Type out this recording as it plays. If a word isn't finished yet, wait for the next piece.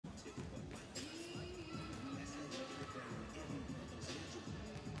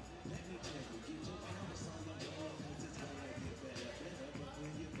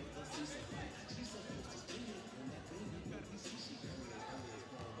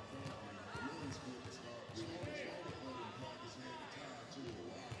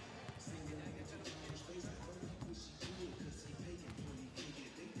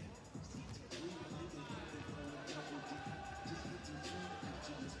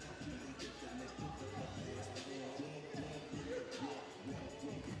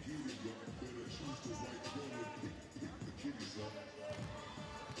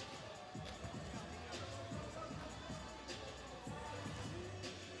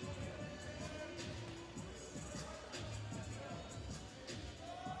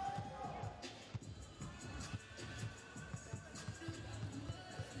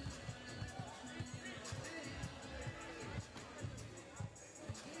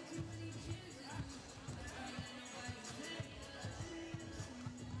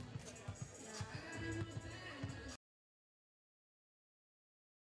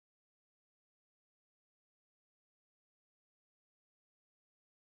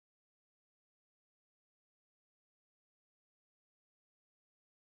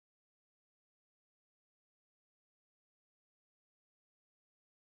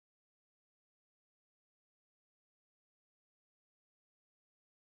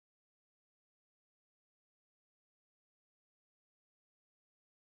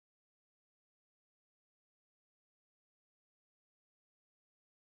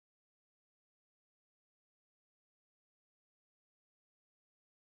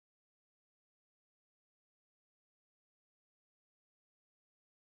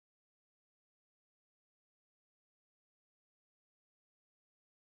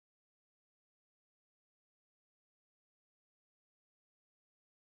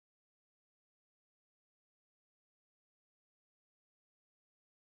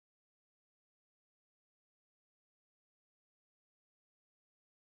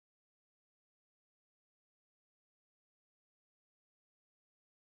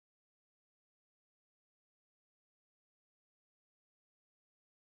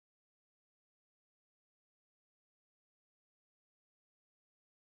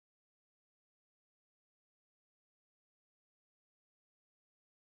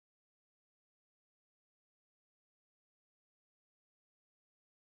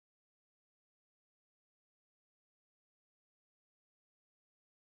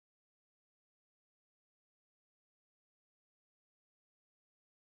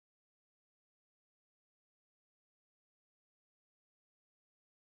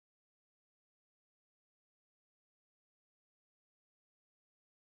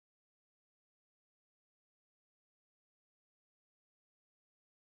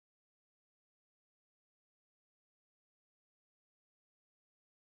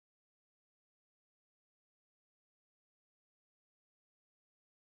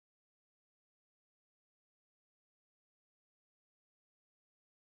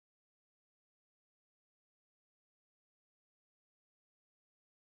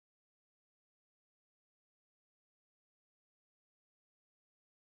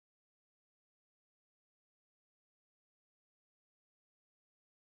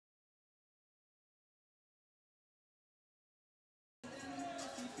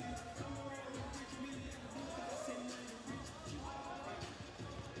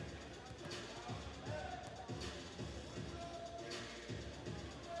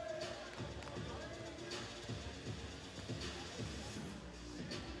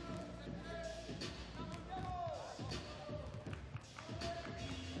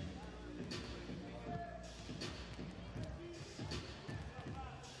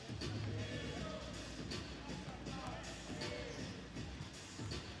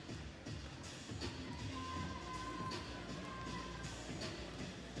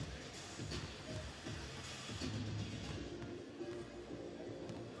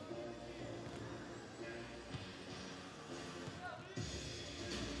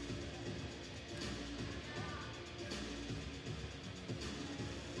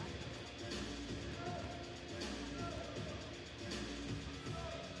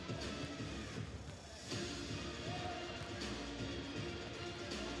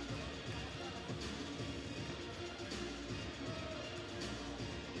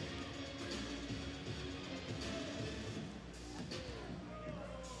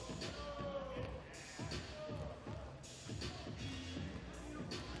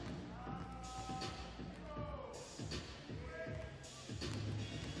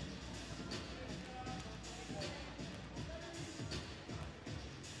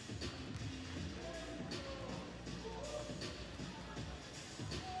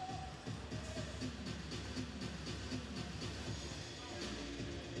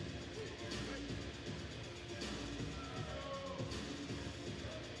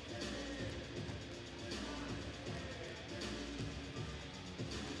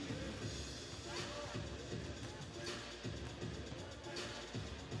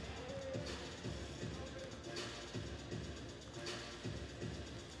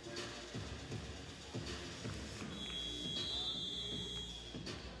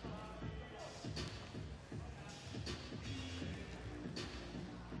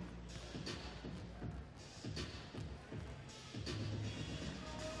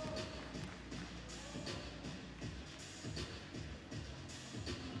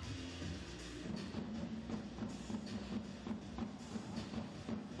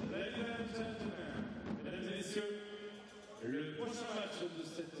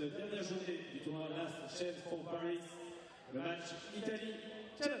cette dernière journée du tournoi Last Chance for Paris, le match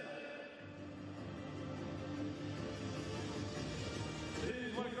Italie-Canada.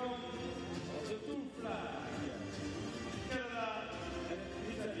 Les trois camps entre tout flag, Canada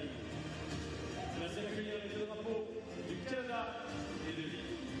et l'Italie. Merci d'accueillir les deux drapeaux du Canada et de l'Italie.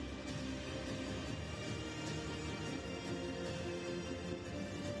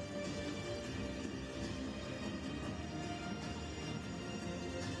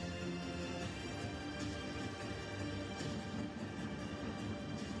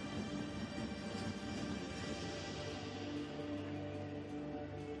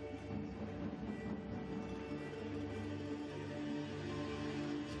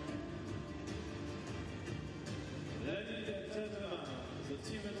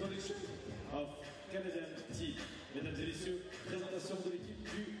 Team introduction of Canadian team. Mesdames et messieurs, présentation de l'équipe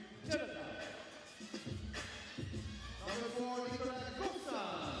du Canada. Number 4, Nicolas Costa.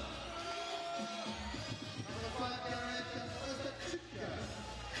 Number 5, Repechage.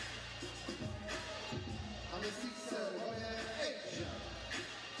 Number 6, Repechage.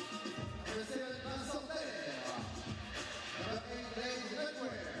 Number 7, Vincent. Number 8, Blaise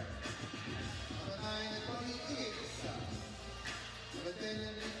Ledware. Number 9, Tony Higgs. Number 10,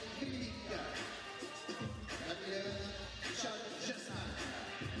 Nick. Number 11, Richard Jessan.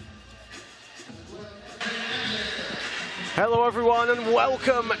 Hello everyone and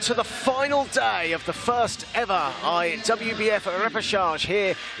welcome to the final day of the first ever IWBF Repechage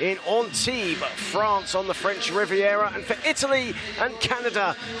here in Antibes, France on the French Riviera. And for Italy and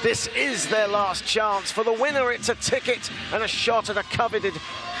Canada, this is their last chance. For the winner, it's a ticket and a shot at a coveted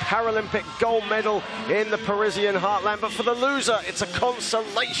Paralympic gold medal in the Parisian heartland. But for the loser, it's a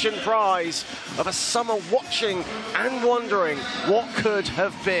consolation prize of a summer watching and wondering what could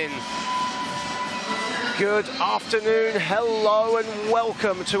have been. Good afternoon, hello and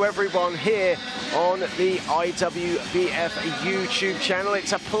welcome to everyone here on the IWBF YouTube channel.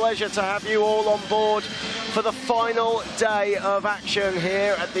 It's a pleasure to have you all on board for the final day of action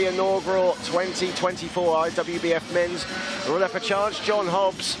here at the inaugural 2024 IWBF Men's Repechage. John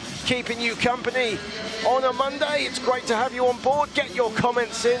Hobbs keeping you company on a Monday. It's great to have you on board. Get your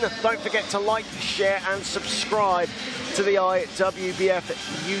comments in. Don't forget to like, share and subscribe to the IWBF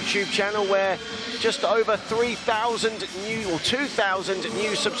YouTube channel, where just over 3,000 new, or 2,000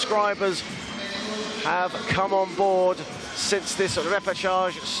 new subscribers have come on board since this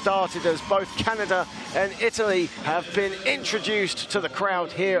repechage started, as both Canada and Italy have been introduced to the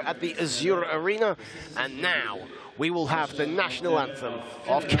crowd here at the Azur Arena. And now we will have the national anthem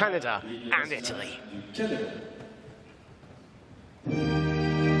of Canada and Italy.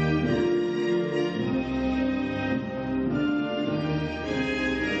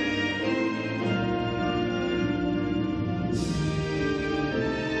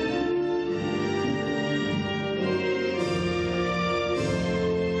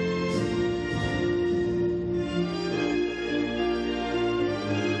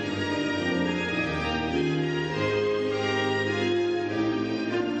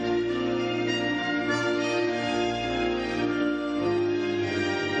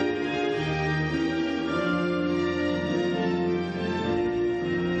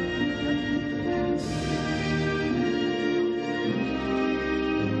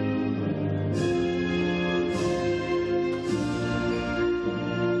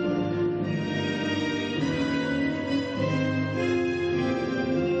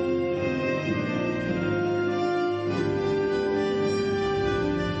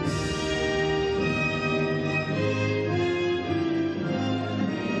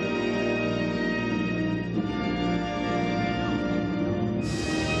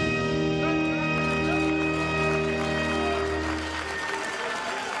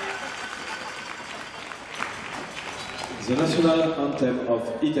 The national anthem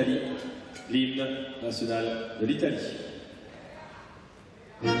of Italy, l'hymne national de l'Italie.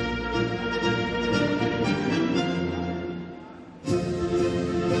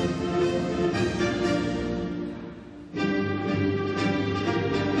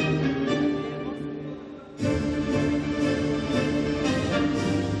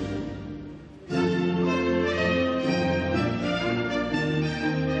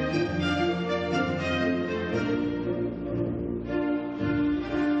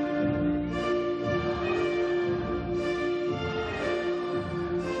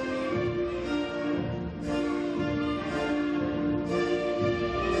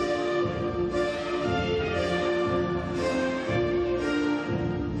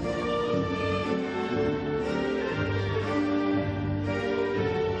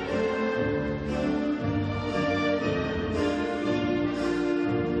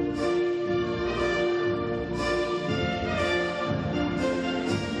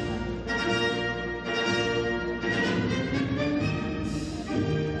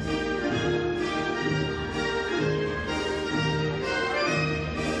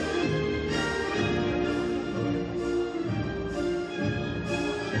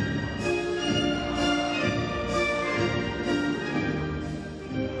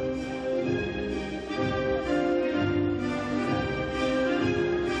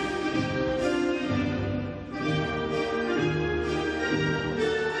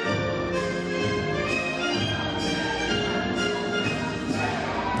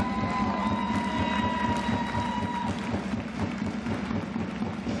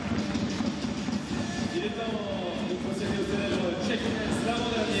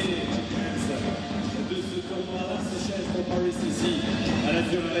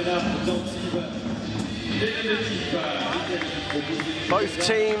 Both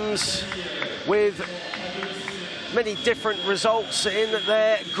teams with many different results in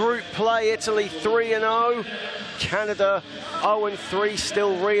their group play. Italy 3-0, Canada 0-3,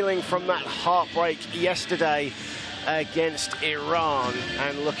 still reeling from that heartbreak yesterday against Iran,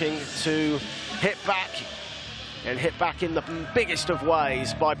 and looking to hit back in the biggest of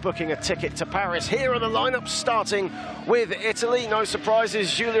ways by booking a ticket to Paris. Here are the lineups, starting with Italy. No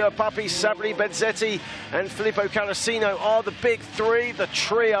surprises, Giulio Papi, Sabri Bezzetti and Filippo Carrasino are the big three, the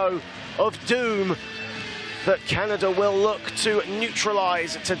trio of doom that Canada will look to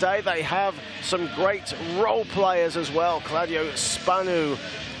neutralise today. They have some great role players as well. Claudio Spanu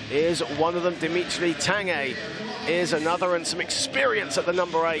is one of them. Dimitri Tanguay is another, and some experience at the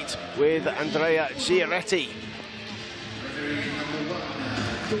number 8 with Andrea Giretti.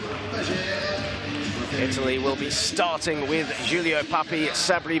 Italy will be starting with Giulio Papi,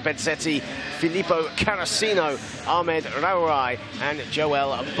 Sabri Bezzetti, Filippo Carrasino, Ahmed Raurai and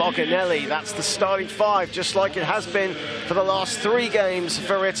Joel Boganelli. That's the starting 5, just like it has been for the last 3 games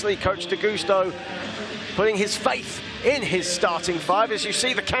for Italy. Coach De Gusto putting his faith in his starting 5. As you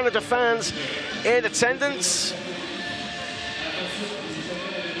see the Canada fans in attendance,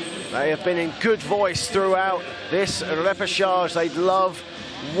 they have been in good voice throughout this repechage. They'd love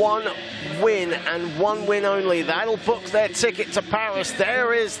one win and one win only. That'll book their ticket to Paris.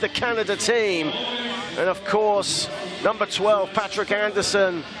 There is the Canada team. And of course, number 12, Patrick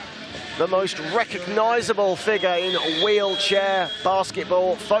Anderson, the most recognizable figure in wheelchair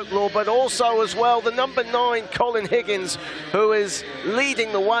basketball folklore, but also as well the number 9, Colin Higgins, who is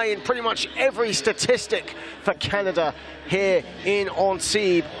leading the way in pretty much every statistic for Canada here in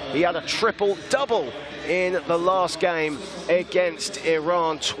Antibes. He had a triple-double in the last game against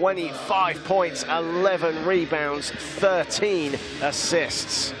Iran. 25 points, 11 rebounds, 13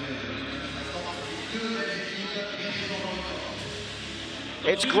 assists.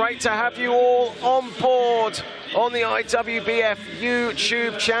 It's great to have you all on board on the IWBF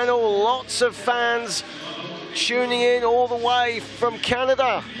YouTube channel. Lots of fans tuning in all the way from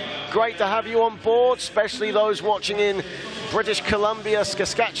Canada. Great to have you on board, especially those watching in British Columbia,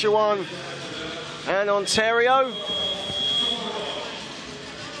 Saskatchewan and Ontario.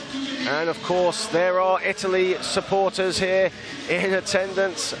 And of course, there are Italy supporters here in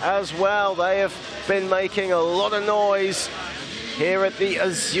attendance as well. They have been making a lot of noise here at the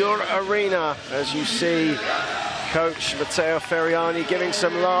Azur Arena, as you see Coach Matteo Ferriani giving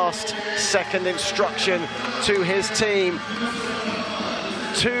some last-second instruction to his team.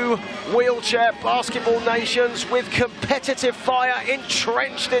 2 wheelchair basketball nations with competitive fire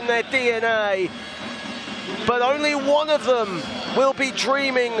entrenched in their DNA. But only one of them will be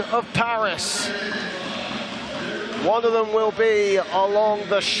dreaming of Paris. One of them will be along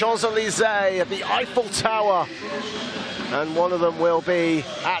the Champs-Élysées, the Eiffel Tower. And one of them will be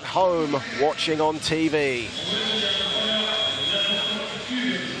at home watching on TV.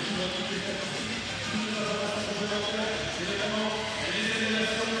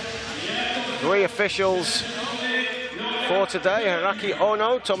 Three officials for today: Haraki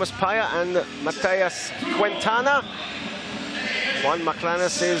Ono, Thomas Paya and Matthias Quintana. Juan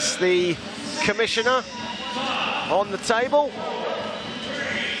Maclanes is the commissioner on the table.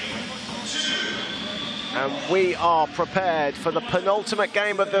 And we are prepared for the penultimate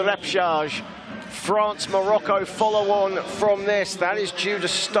game of the repechage. France-Morocco follow on from this. That is due to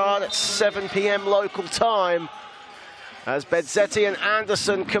start at 7 p.m. local time, as Bezzetti and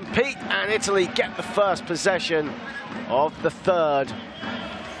Anderson compete, and Italy get the first possession of the third.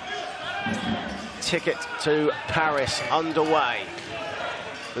 Ticket to Paris underway.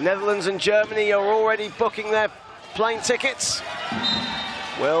 The Netherlands and Germany are already booking their plane tickets.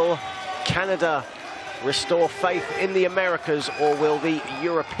 Will Canada restore faith in the Americas, or will the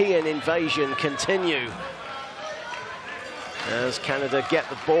European invasion continue? As Canada get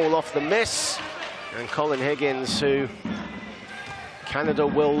the ball off the miss, and Colin Higgins, who Canada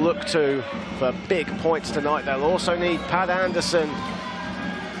will look to for big points tonight. They'll also need Pat Anderson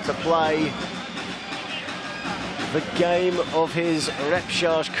to play the game of his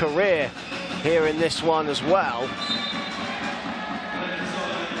repechage career here in this one as well.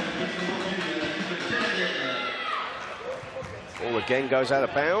 Ball again goes out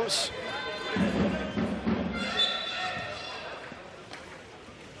of bounds.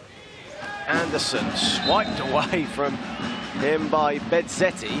 Anderson swiped away from him by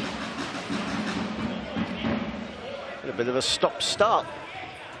Bezzetti. A bit of a stop-start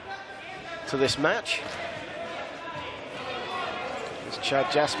to this match. As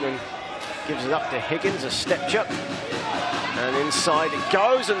Chad Jasmine gives it up to Higgins, a step chuck. And inside it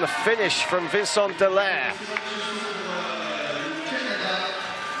goes, and the finish from Vincent Dallaire.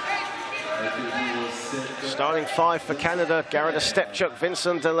 Starting 5 for Canada: Garrett Stepchuk,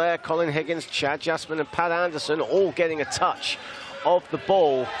 Vincent Dallaire, Colin Higgins, Chad Jasmine and Pat Anderson, all getting a touch of the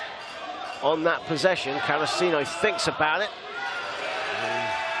ball on that possession. Carasino thinks about it.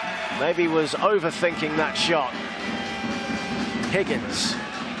 Maybe was overthinking that shot. Higgins.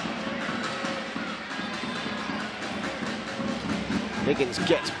 Higgins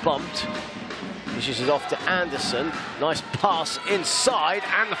gets bumped. Dishes it off to Anderson. Nice pass inside,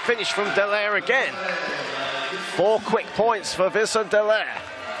 and the finish from Dallaire again. 4 quick points for Vincent Dallaire.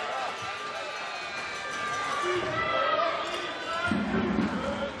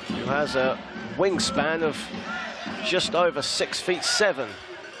 Who has a wingspan of just over 6'7",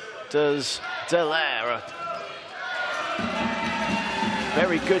 does Dallaire. A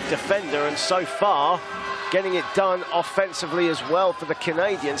very good defender, and so far getting it done offensively as well for the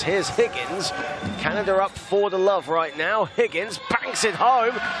Canadians. Here's Higgins. Canada up 4-0 right now. Higgins banks it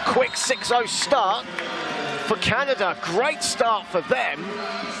home. Quick 6-0 start for Canada. Great start for them.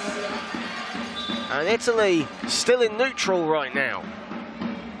 And Italy still in neutral right now.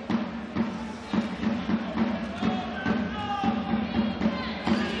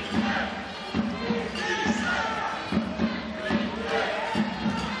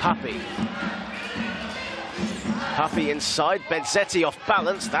 Puppy inside, Bezzetti off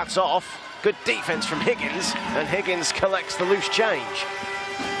balance, that's off. Good defense from Higgins, and Higgins collects the loose change.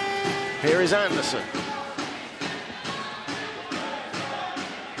 Here is Anderson.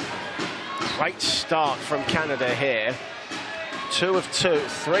 Great start from Canada here. 2 of 2,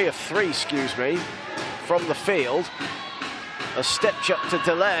 3 of 3, excuse me, from the field. A Stepchuk to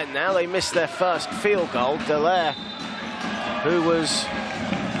Dallaire now. They missed their first field goal. Dallaire, who was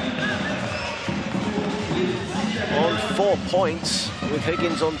on 4 points with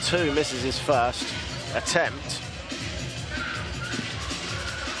Higgins on 2, misses his first attempt.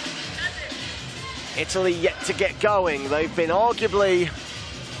 Italy yet to get going. They've been arguably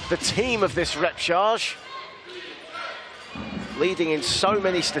the team of this Repechage, leading in so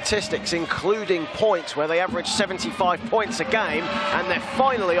many statistics, including points, where they average 75 points a game, and they're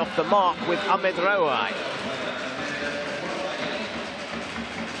finally off the mark with Ahmed Rouai.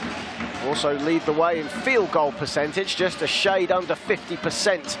 Also lead the way in field goal percentage, just a shade under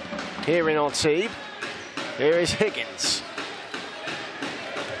 50% here in Antibes. Here is Higgins.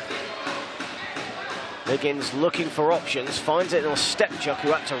 Higgins looking for options, finds it on Stepchuk,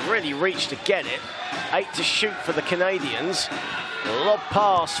 who had to really reach to get it. 8 to shoot for the Canadians. Lob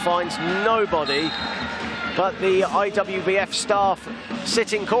pass finds nobody but the IWBF staff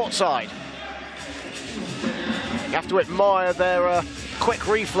sitting courtside. You have to admire their quick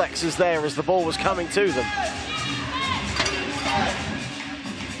reflexes there as the ball was coming to them.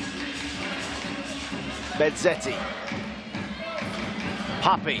 Bezzetti.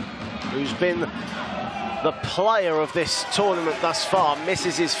 Puppy, who's been the player of this tournament thus far,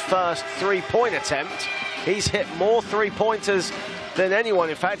 misses his first 3-point attempt. He's hit more 3-pointers than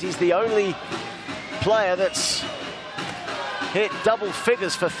anyone. In fact, he's the only player that's hit double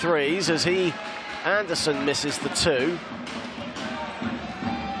figures for 3s, as Anderson misses the 2.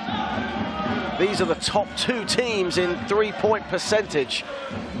 These are the top 2 teams in 3-point percentage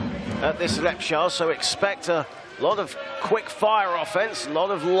at this Repechage, so expect a lot of quick fire offense, a lot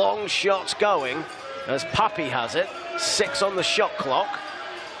of long shots going, as Puppy has it. 6 on the shot clock.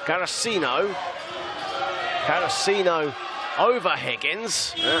 Carasino over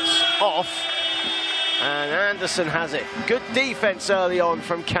Higgins, that's off. And Anderson has it. Good defense early on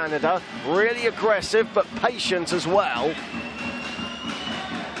from Canada, really aggressive but patient as well.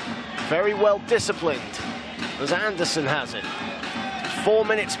 Very well disciplined, as Anderson has it. 4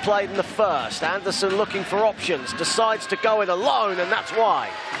 minutes played in the first. Anderson looking for options, decides to go it alone, and that's why.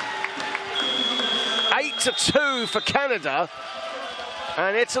 8-2 for Canada,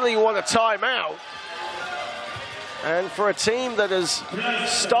 and Italy want a timeout. And for a team that has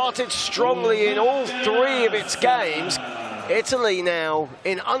started strongly in all 3 of its games, Italy now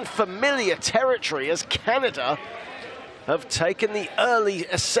in unfamiliar territory, as Canada have taken the early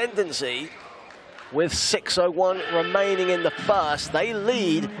ascendancy with 6:01 remaining in the first. They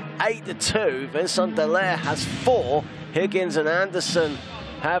lead 8-2. Vincent Dallaire has 4. Higgins and Anderson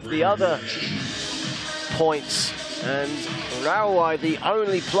have the other points. And Rouai, the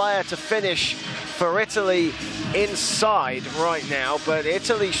only player to finish for Italy inside right now. But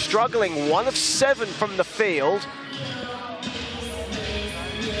Italy struggling, 1 of 7 from the field.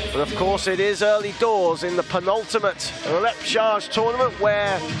 But of course, it is early doors in the penultimate Repechage tournament,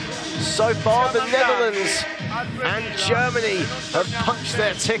 where so far the Netherlands and Germany have punched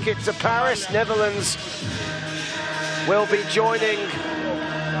their ticket to Paris. Netherlands will be joining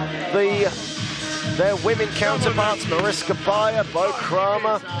the their women counterparts, Mariska Bayer, Bo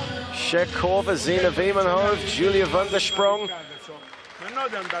Kramer, Shekova, Zina Wiemenhoff, Julia van der Sprong.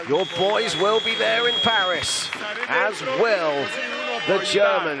 Your boys will be there in Paris, as will the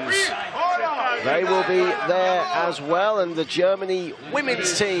Germans. They will be there as well, and the Germany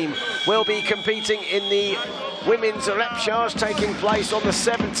women's team will be competing in the women's Repechage, taking place on the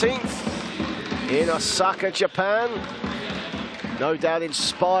 17th in Osaka, Japan. No doubt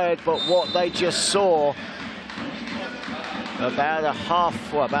inspired by what they just saw about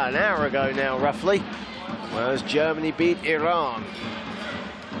about an hour ago now, roughly, as Germany beat Iran.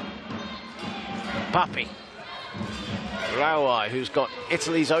 Papi Rawai, who's got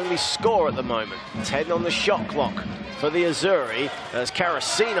Italy's only score at the moment, 10 on the shot clock for the Azzurri, as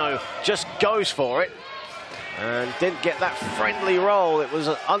Carasino just goes for it and didn't get that friendly roll. It was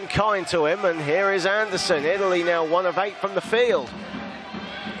unkind to him, and here is Anderson. Italy now 1 of 8 from the field.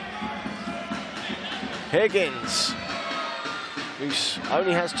 Higgins, who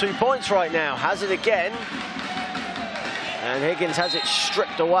only has 2 points right now, has it again. And Higgins has it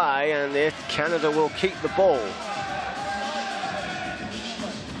stripped away, and Canada will keep the ball.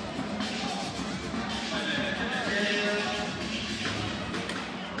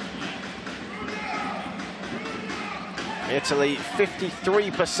 Italy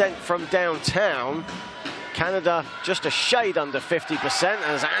 53% from downtown. Canada just a shade under 50%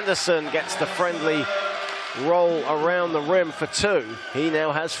 as Anderson gets the friendly roll around the rim for 2. He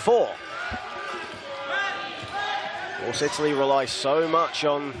now has 4. Of course, Italy relies so much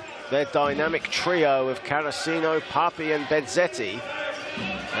on their dynamic trio of Carasino, Papi and Bezzetti.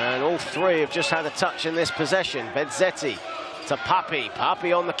 And all 3 have just had a touch in this possession. Bezzetti to Papi.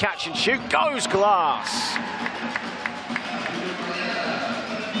 Papi on the catch and shoot. Goes glass.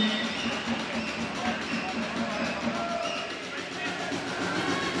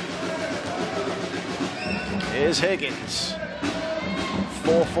 Here's Higgins.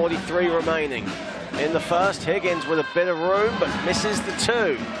 4:43 remaining in the first. Higgins with a bit of room, but misses the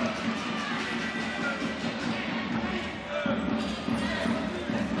 2.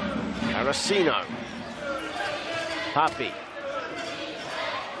 Carasino. Papi.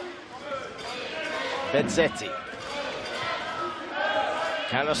 Bezzetti.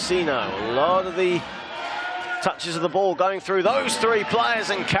 Carasino. A lot of the touches of the ball going through those 3 players,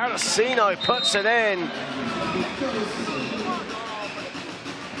 and Carasino puts it in.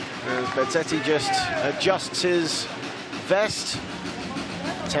 As Bezzetti just adjusts his vest.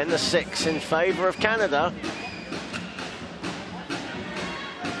 10-6 in favour of Canada.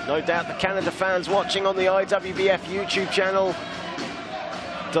 No doubt the Canada fans watching on the IWBF YouTube channel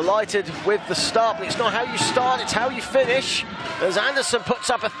delighted with the start, but it's not how you start, it's how you finish. As Anderson puts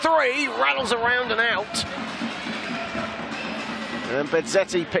up a 3, rattles around and out. And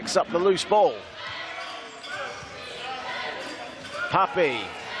Bezzetti picks up the loose ball. Papi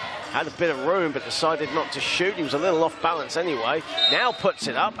had a bit of room but decided not to shoot. He was a little off balance anyway. Now puts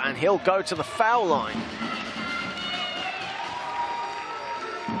it up and he'll go to the foul line.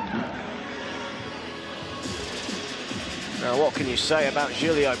 Now what can you say about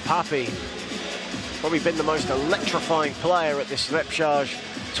Giulio Papi? Probably been the most electrifying player at this Repechage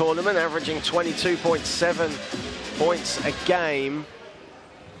tournament, averaging 22.7 points a game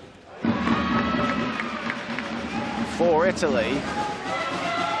for Italy.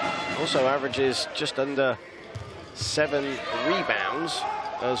 Also averages just under 7 rebounds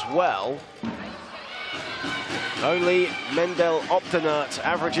as well. Only Mendel Optenert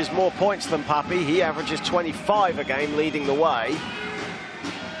averages more points than Papi. He averages 25 a game, leading the way.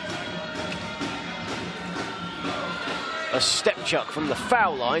 A step chuck from the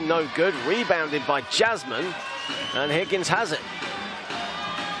foul line, no good. Rebounded by Jasmine, and Higgins has it.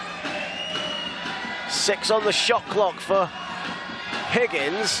 6 on the shot clock for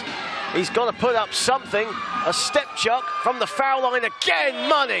Higgins. He's got to put up something. A step chuck from the foul line again.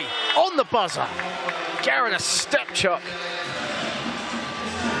 Money on the buzzer. Garrett, a step chuck.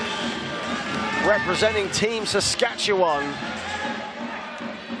 Representing Team Saskatchewan.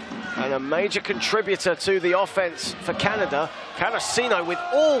 And a major contributor to the offense for Canada. Carasino with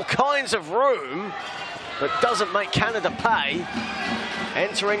all kinds of room, but doesn't make Canada pay.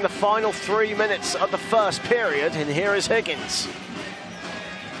 Entering the final 3 minutes of the first period, and here is Higgins.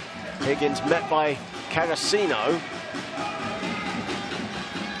 Higgins met by Carasino.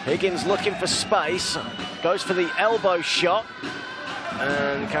 Higgins looking for space, goes for the elbow shot,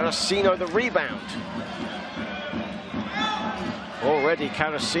 and Carasino the rebound. Already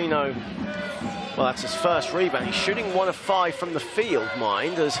Carasino, well, that's his first rebound. He's shooting 1 of 5 from the field,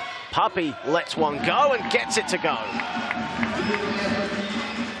 mind, as Papi lets one go and gets it to go.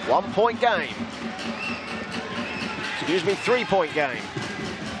 1-point game. Excuse me, 3-point game.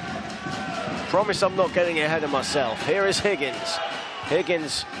 Promise I'm not getting ahead of myself. Here is Higgins.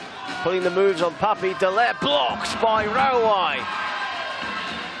 Higgins putting the moves on Papi. Dallaire blocked by Rawai.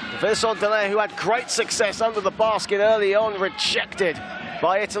 Vincent Dallaire, who had great success under the basket early on, rejected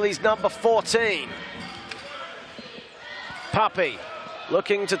by Italy's number 14. Papi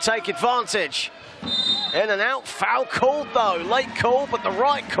looking to take advantage. In and out, foul called though. Late call, but the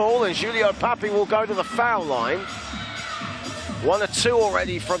right call, and Giulio Papi will go to the foul line. 1 of 2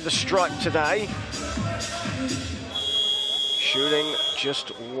 already from the stripe today. Shooting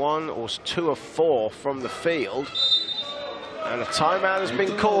just 1 or 2 of 4 from the field. And a timeout has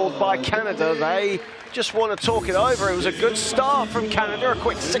been called by Canada. They just want to talk it over. It was a good start from Canada, a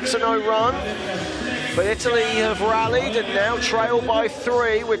quick 6-0 run. But Italy have rallied and now trail by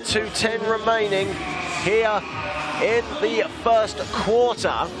 3 with 2:10 remaining here in the first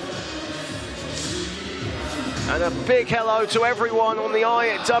quarter. And a big hello to everyone on the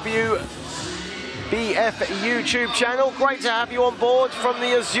IWBF YouTube channel. Great to have you on board from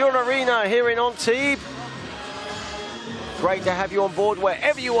the Azur Arena here in Antibes. Great to have you on board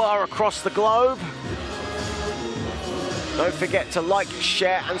wherever you are across the globe. Don't forget to like,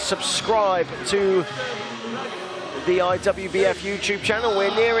 share and subscribe to the IWBF YouTube channel.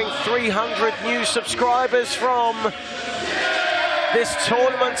 We're nearing 300 new subscribers from this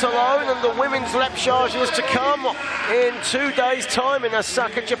tournament alone, and the women's Repechage is to come in 2 days' time in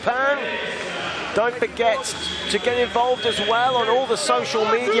Osaka, Japan. Don't forget to get involved as well on all the social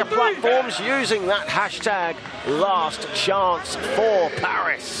media platforms using that hashtag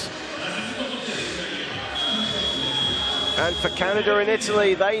 #LastChanceForParis. And for Canada and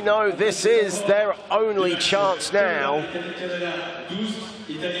Italy, they know this is their only chance now.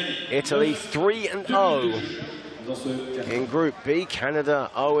 Italy 3-0 in Group B, Canada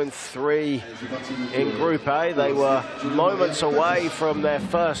 0-3 in Group A. They were moments away from their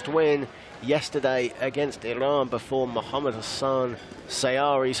first win yesterday against Iran before Mohamed Hassan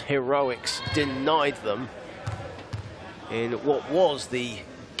Sayari's heroics denied them in what was the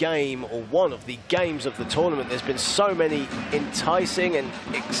game, or one of the games of the tournament. There's been so many enticing and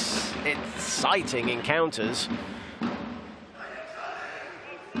exciting encounters,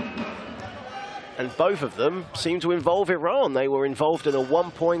 and both of them seem to involve Iran. They were involved in a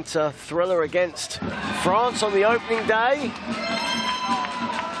 1-point thriller against France on the opening day.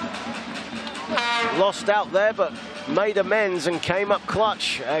 Lost out there, but made amends and came up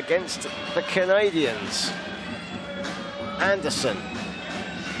clutch against the Canadians. Anderson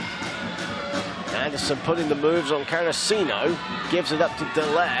putting the moves on Canacino, gives it up to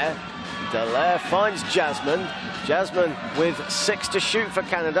Dallaire. Dallaire finds Jasmine. Jasmine with 6 to shoot for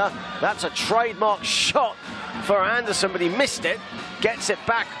Canada. That's a trademark shot for Anderson, but he missed it. Gets it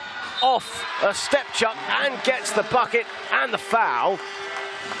back off a step chuck and gets the bucket and the foul.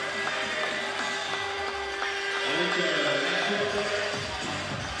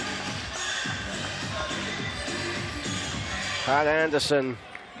 Pat Anderson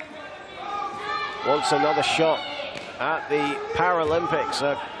wants another shot at the Paralympics.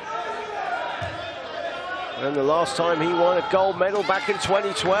 And the last time he won a gold medal back in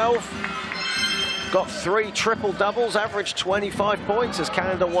 2012. Got 3 triple doubles, averaged 25 points as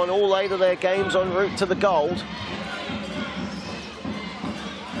Canada won all 8 of their games en route to the gold.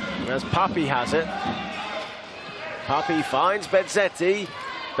 As Papi has it. Papi finds Bezzetti.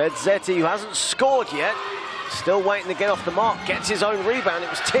 Bezzetti, who hasn't scored yet, still waiting to get off the mark, gets his own rebound. It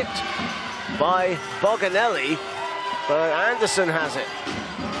was tipped by Boganelli, but Anderson has it.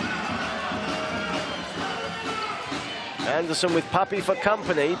 Anderson with Papi for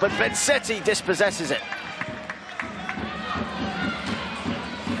company, but Bezzetti dispossesses it.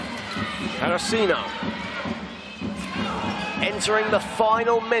 Carosino entering the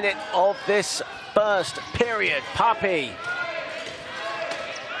final minute of this first period. Papi.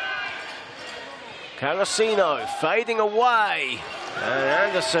 Carosino fading away, and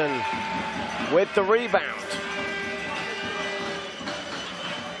Anderson with the rebound.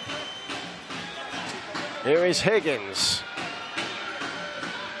 Here is Higgins.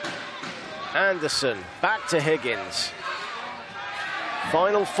 Anderson, back to Higgins.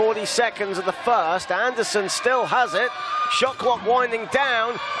 Final 40 seconds of the first. Anderson still has it. Shot clock winding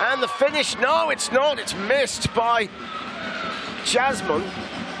down, and the finish, no, it's not. It's missed by Jasmine.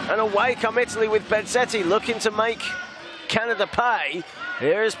 And away come Italy with Bezzetti looking to make Canada pay.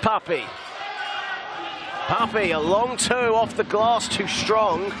 Here is Papi. Papi, a long 2 off the glass, too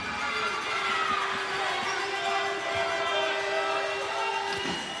strong.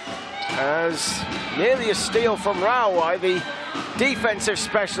 As nearly a steal from Rawai, the defensive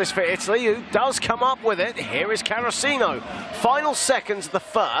specialist for Italy, who does come up with it. Here is Carosino. Final seconds of the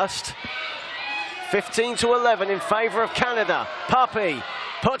first. 15-11 in favour of Canada. Puppy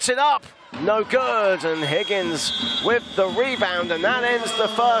puts it up. No good, and Higgins with the rebound, and that ends the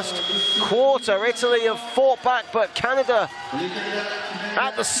first quarter. Italy have fought back, but Canada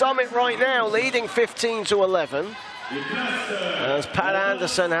at the summit right now, leading 15-11. As Pat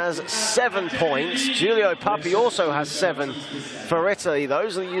Anderson has 7 points. Giulio Puppy also has 7 for Italy.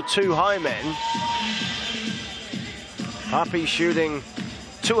 Those are your 2 high men. Puppy shooting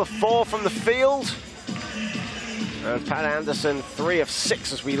 2 of 4 from the field. And Pat Anderson 3 of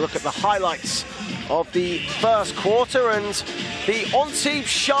 6 as we look at the highlights of the first quarter. And the Antibes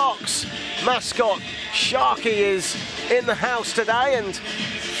Sharks mascot, Sharky, is in the house today, and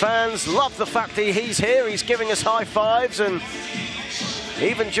fans love the fact that he's here. He's giving us high fives, and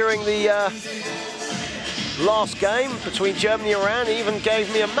even during the last game between Germany and Iran, he even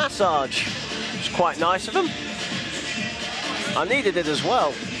gave me a massage. It's quite nice of him. I needed it as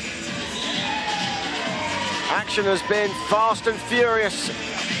well. Action has been fast and furious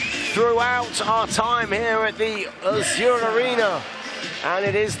throughout our time here at the Azur Arena. And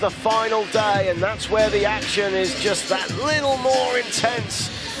it is the final day, and that's where the action is just that little more intense.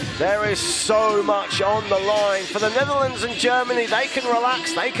 There is so much on the line. For the Netherlands and Germany, they can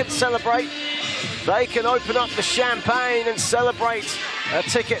relax, they can celebrate. They can open up the champagne and celebrate a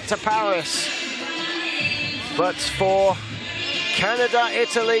ticket to Paris. But for Canada,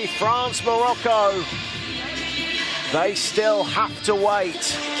 Italy, France, Morocco, they still have to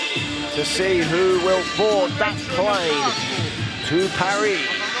wait to see who will board that plane to Paris.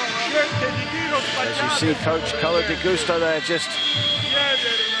 As you see Coach Color de Gusto there just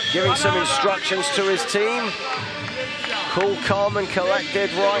giving some instructions to his team. Cool, calm and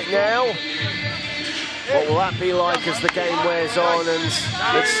collected right now. What will that be like as the game wears on and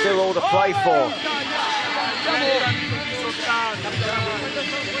it's still all to play for?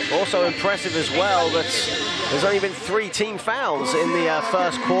 Also impressive as well that there's only been 3 team fouls in the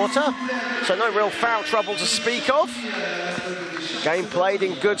first quarter, so no real foul trouble to speak of. Game played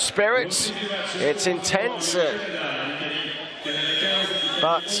in good spirits. It's intense,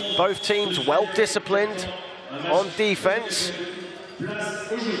 but both teams well disciplined on defense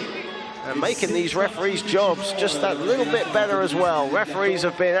and making these referees' jobs just that little bit better as well. Referees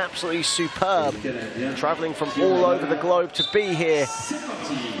have been absolutely superb, traveling from all over the globe to be here,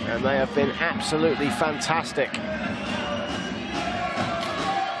 and they have been absolutely fantastic.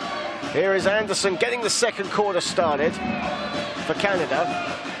 Here is Anderson getting the second quarter started for Canada.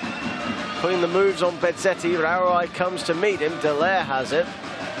 Putting the moves on Bezzetti. Raurai comes to meet him. Dallaire has it.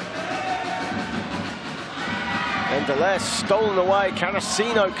 And Dallaire stolen away.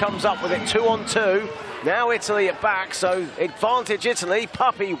 Carosino comes up with it, 2-on-2. Now Italy at back, so advantage Italy.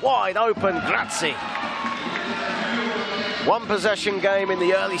 Puppy wide open, Grazie. 1 possession game in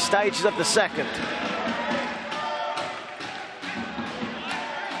the early stages of the second.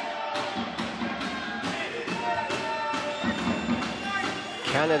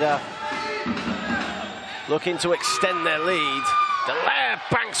 Canada looking to extend their lead. Dallaire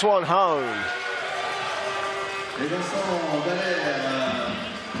banks one home.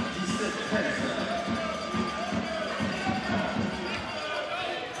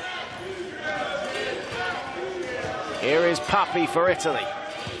 Here is Puppy for Italy.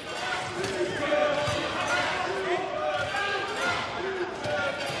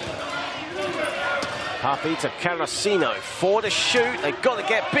 Puppy to Carosino, 4 to shoot. They've got to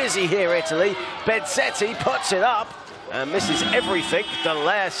get busy here, Italy. Bezzetti puts it up and misses everything.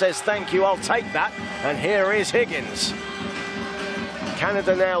 Dallaire says, thank you, I'll take that. And here is Higgins.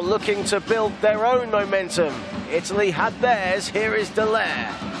 Canada now looking to build their own momentum. Italy had theirs. Here is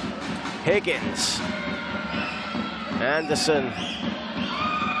Dallaire. Higgins. Anderson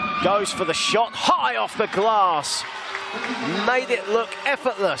goes for the shot, high off the glass. Made it look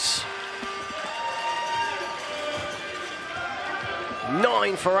effortless.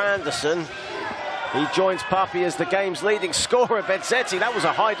 9 for Anderson. He joins Puppy as the game's leading scorer. Bezzetti, that was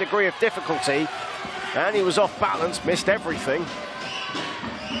a high degree of difficulty. And he was off balance, missed everything.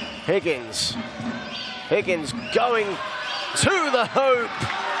 Higgins. Higgins going to the hoop.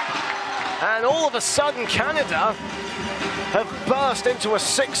 And all of a sudden, Canada have burst into a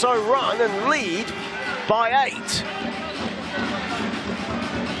 6-0 run and lead by 8.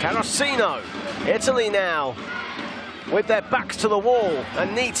 Carosino. Italy now with their backs to the wall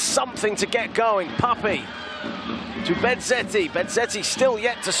and needs something to get going. Puppy to Bezzetti. Bezzetti still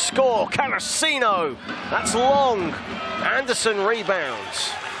yet to score. Carosino, that's long. Anderson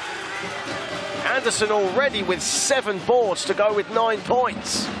rebounds. Anderson already with 7 boards to go with 9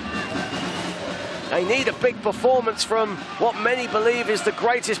 points. They need a big performance from what many believe is the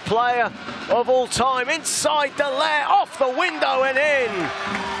greatest player of all time. Inside Dallaire, off the window and in.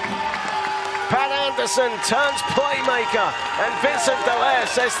 Pat Anderson turns playmaker, and Vincent Dallaire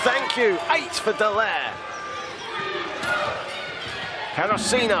says thank you. 8 for Dallaire.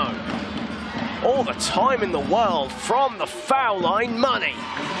 Carosino, all the time in the world from the foul line, money.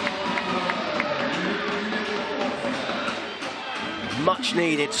 Much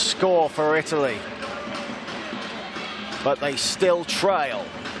needed score for Italy, but they still trail.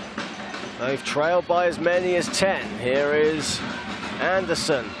 They've trailed by as many as 10. Here is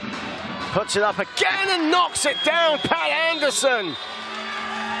Anderson. Puts it up again and knocks it down. Pat Anderson.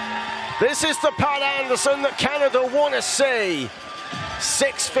 This is the Pat Anderson that Canada want to see.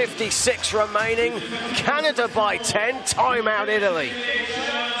 6:56 remaining. Canada by 10. Timeout Italy.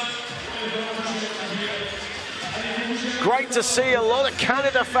 Great to see a lot of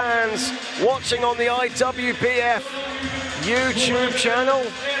Canada fans watching on the IWBF YouTube channel.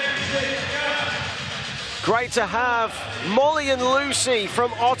 Great to have Molly and Lucy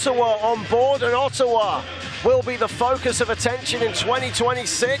from Ottawa on board, and Ottawa will be the focus of attention in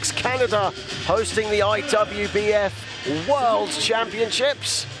 2026. Canada hosting the IWBF World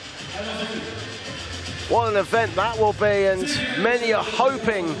Championships. What an event that will be, and many are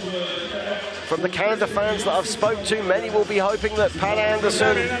hoping, from the Canada fans that I've spoken to, many will be hoping that Pat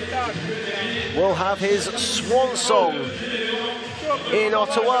Anderson will have his swan song in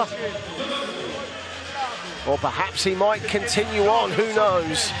Ottawa. Or perhaps he might continue on, who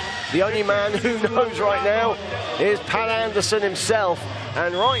knows? The only man who knows right now is Pat Anderson himself.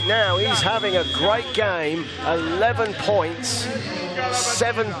 And right now he's having a great game. 11 points,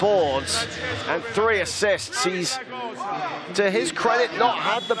 7 boards, and 3 assists. He's, to his credit, not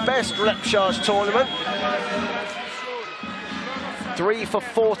had the best Repechage tournament. 3 for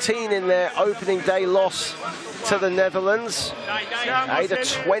 14 in their opening day loss to the Netherlands. 8 of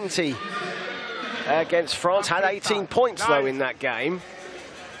 20 against France. Had 18 points though in that game.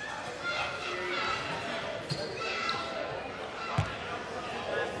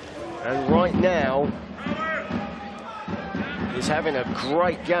 And right now he's having a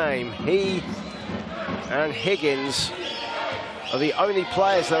great game. He and Higgins are the only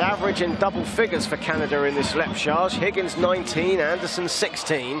players that average in double figures for Canada in this Repechage. Higgins 19, Anderson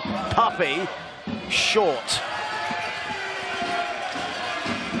 16, Puppy short.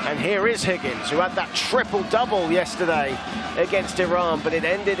 And here is Higgins, who had that triple-double yesterday against Iran, but it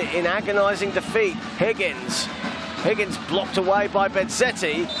ended in agonizing defeat. Higgins blocked away by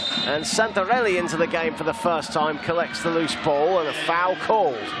Bezzetti, and Santarelli into the game for the first time, collects the loose ball, and a foul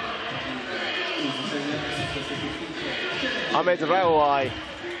called. Ahmed Rawai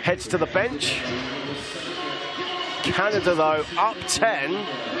heads to the bench. Canada, though, up 10.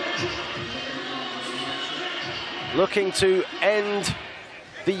 Looking to end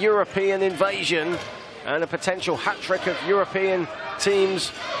the European invasion and a potential hat-trick of European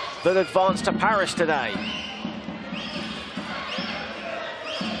teams that advance to Paris today.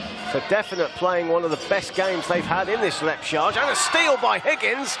 For definite playing one of the best games they've had in this Repechage, and a steal by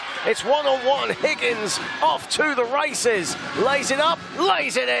Higgins. It's one-on-one. Higgins off to the races. Lays it up,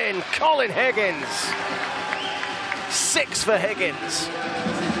 lays it in. Colin Higgins. 6 for Higgins.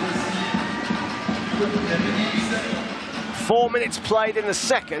 4 minutes played in the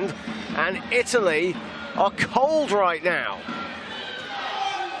second, and Italy are cold right now.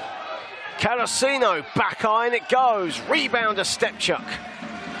 Carosino, back iron it goes. Rebound to Stepchuk.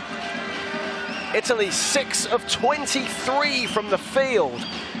 Italy 6 of 23 from the field.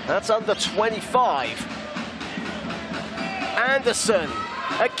 That's under 25. Anderson,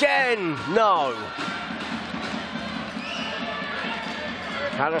 again, no.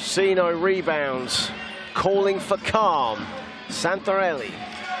 Carosino rebounds, calling for calm. Santarelli.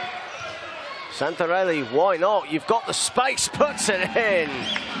 Santarelli, why not? You've got the space, puts it in.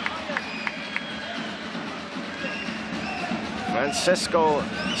 Francesco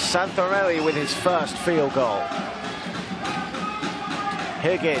Santarelli with his first field goal.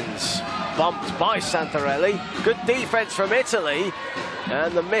 Higgins bumped by Santarelli. Good defense from Italy,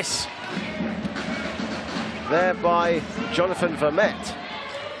 and the miss there by Jonathan Vermette.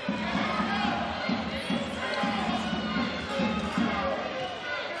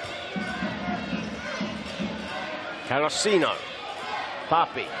 Carosino,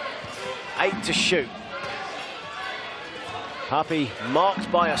 Papi, 8 to shoot. Papi marked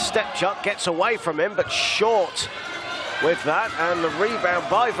by a Stepchuk, gets away from him, but short with that, and the rebound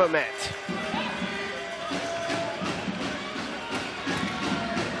by Vermette.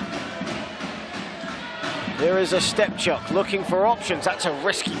 Here is a step chuck looking for options. That's a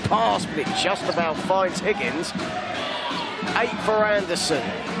risky pass, but it just about finds Higgins. 8 for Anderson.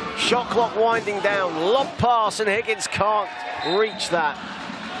 Shot clock winding down. Lob pass, and Higgins can't reach that.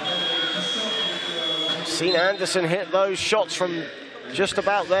 Seen Anderson hit those shots from just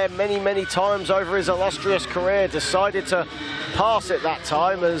about there many, many times over his illustrious career. Decided to pass it that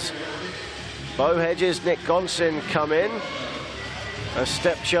time as Bo Hedges, Nick Gonsin come in. A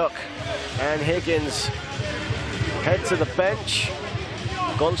step chuck, and Higgins head to the bench.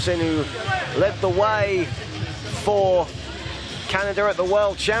 Gonsin, who led the way for Canada at the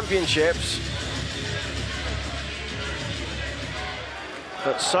World Championships.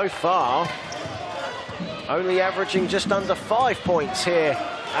 But so far, only averaging just under 5 points here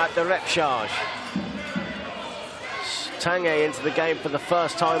at the Repechage. Tanguay into the game for the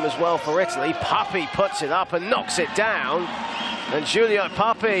first time as well for Italy. Papi puts it up and knocks it down. And Giulio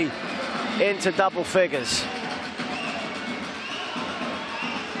Papi into double figures.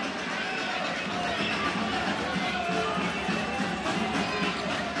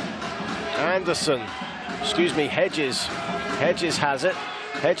 Anderson, excuse me, Hedges. Hedges has it.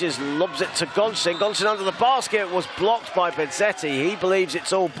 Hedges lobs it to Gonsin. Gonsin under the basket, was blocked by Bezzetti. He believes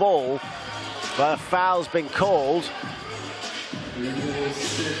it's all ball, but a foul's been called.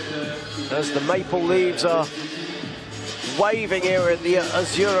 As the Maple Leaves are waving here at the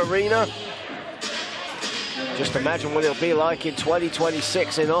Azur Arena. Just imagine what it'll be like in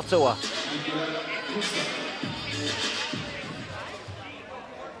 2026 in Ottawa.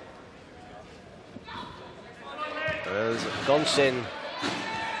 As Gonsin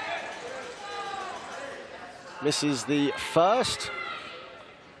misses the first.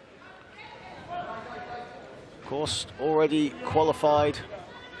 Of course, already qualified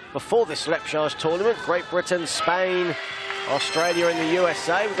before this Repechage tournament. Great Britain, Spain, Australia and the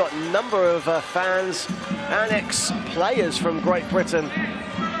USA. We've got a number of fans and ex-players from Great Britain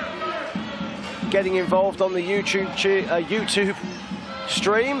getting involved on the YouTube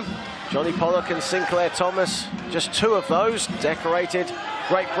stream. Johnny Pollock and Sinclair Thomas, just 2 of those decorated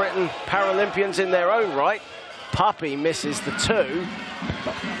Great Britain Paralympians in their own right. Papi misses the 2.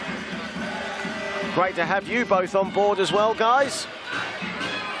 Great to have you both on board as well, guys.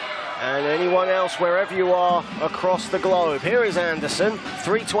 And anyone else, wherever you are across the globe. Here is Anderson,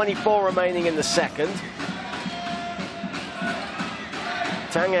 3:24 remaining in the second.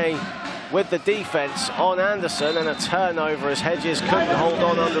 Tanguay with the defense on Anderson, and a turnover as Hedges couldn't hold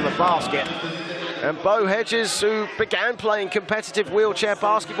on under the basket. And Bo Hedges, who began playing competitive wheelchair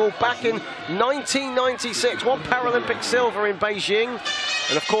basketball back in 1996, won Paralympic silver in Beijing,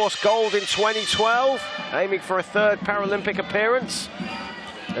 and of course gold in 2012, aiming for a 3rd Paralympic appearance.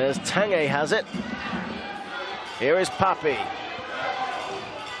 As Tanguay has it. Here is Papi.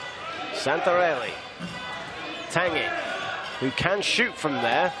 Santarelli. Tanguay, who can shoot from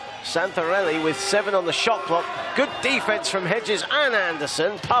there. Santarelli with 7 on the shot clock. Good defense from Hedges and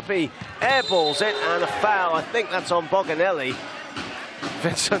Anderson. Papi airballs it, and a foul. I think that's on Boganelli.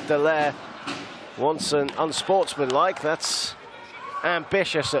 Vincent Dallaire wants an unsportsmanlike. That's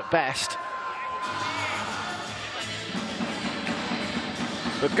ambitious at best.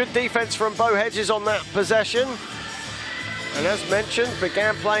 But good defense from Bo Hedges on that possession. And as mentioned,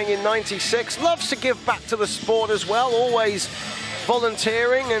 began playing in '96. Loves to give back to the sport as well. Always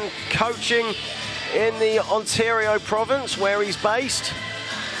volunteering and coaching in the Ontario province where he's based.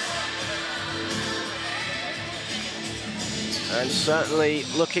 And certainly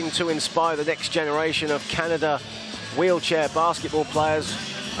looking to inspire the next generation of Canada wheelchair basketball players.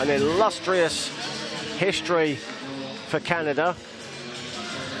 An illustrious history for Canada.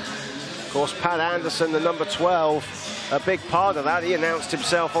 Of course, Pat Anderson, the number 12, a big part of that. He announced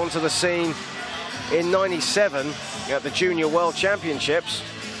himself onto the scene in '97 at the Junior World Championships.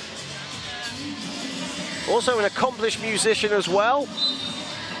 Also an accomplished musician as well.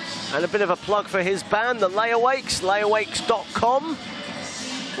 And a bit of a plug for his band, the Layawakes, layawakes.com,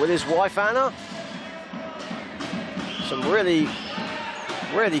 with his wife Anna. Some really,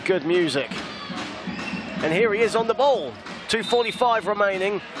 really good music. And here he is on the ball. 2:45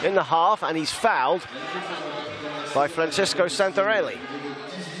 remaining in the half, and he's fouled by Francisco Santarelli.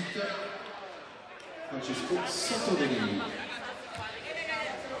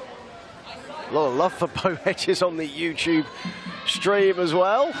 A lot of love for Bo Hedges on the YouTube stream as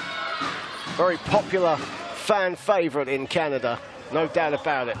well. Very popular fan favourite in Canada, no doubt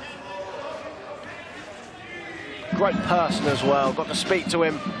about it. Great person as well. Got to speak to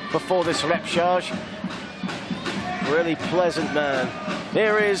him before this Repechage. Really pleasant man.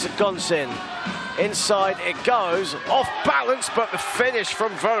 Here is Gonsin. Inside it goes, off balance, but the finish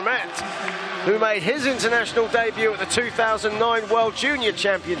from Vermette who made his international debut at the 2009 World Junior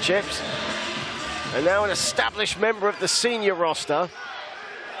Championships, and now an established member of the senior roster,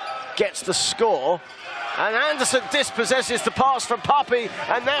 gets the score. And Anderson dispossesses the pass from Puppy,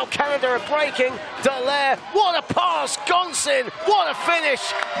 and now Canada are breaking. Dallaire, what a pass! Gonsin, what a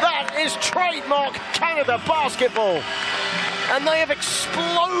finish! That is trademark Canada basketball. And they have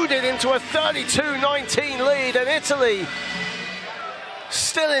exploded into a 32-19 lead, and Italy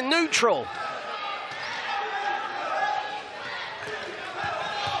still in neutral.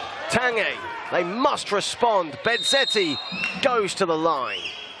 Tanguy, they must respond. Bezzetti goes to the line.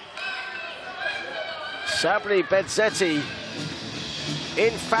 Sabri Bezzetti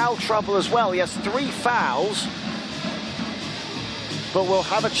in foul trouble as well. He has 3 fouls, but will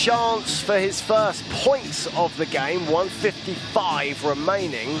have a chance for his first points of the game. 1:55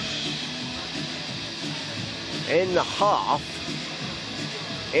 remaining in the half.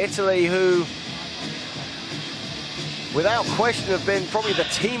 Italy, who without question have been probably the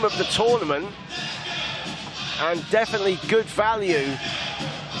team of the tournament and definitely good value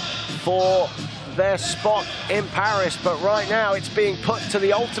for their spot in Paris, but right now it's being put to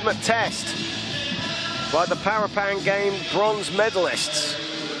the ultimate test by the Paralympic Games bronze medalists.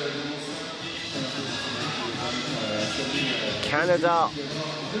 Canada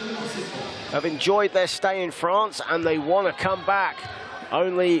have enjoyed their stay in France and they want to come back,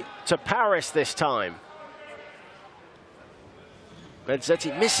 only to Paris this time.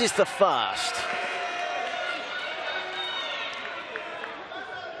 Bezzetti misses the first.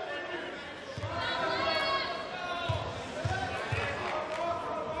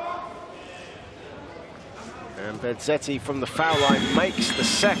 And Bezzetti from the foul line makes the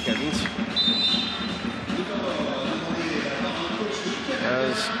second.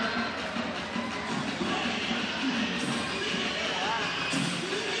 As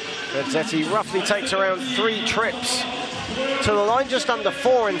Bezzetti roughly takes around 3 trips to the line, just under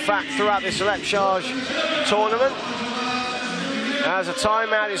 4 in fact throughout this Repechage tournament. As a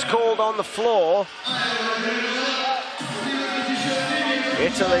timeout is called on the floor.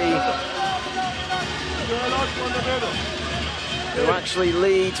 Italy, who actually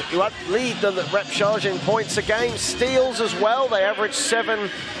lead the Repechage in points a game, steals as well. They average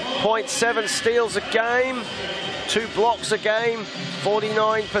 7.7 steals a game, 2 blocks a game,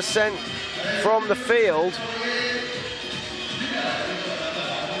 49% from the field,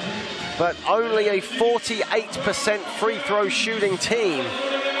 but only a 48% free throw shooting team,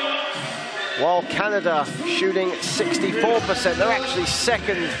 while Canada shooting 64%. They're actually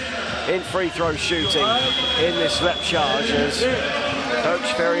second in free throw shooting in this Repechage, as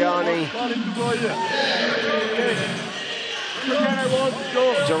Coach Ferriani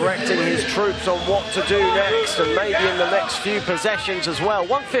directing his troops on what to do next, and maybe in the next few possessions as well.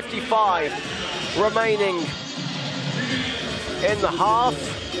 1:55 remaining in the half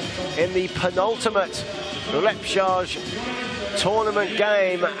in the penultimate Repechage tournament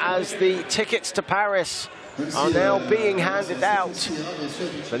game, as the tickets to Paris are now being handed out.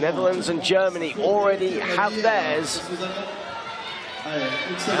 The Netherlands and Germany already have theirs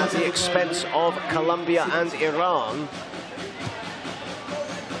at the expense of Colombia and Iran.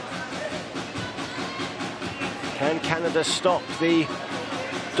 Can Canada stop the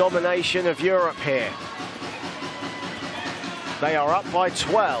domination of Europe here? They are up by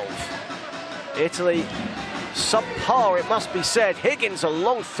 12. Italy subpar, it must be said. Higgins a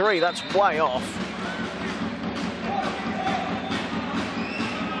long 3, that's way off.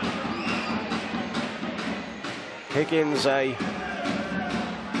 Higgins a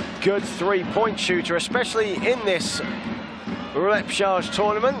good 3-point shooter, especially in this Repechage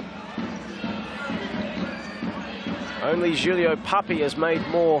tournament. Only Julio Papi has made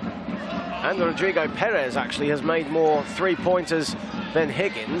more, and Rodrigo Perez actually has made more 3-pointers than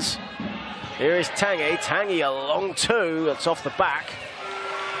Higgins. Here is Tanguy. Tanguy a long 2, that's off the back.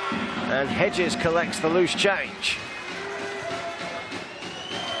 And Hedges collects the loose change.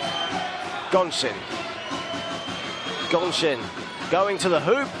 Gonsin. Gonsin going to the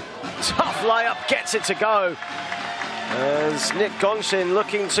hoop. Tough layup, gets it to go. As Nick Gonsin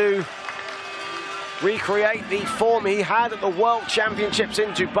looking to recreate the form he had at the World Championships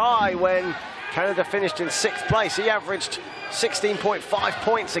in Dubai when Canada finished in 6th place. He averaged 16.5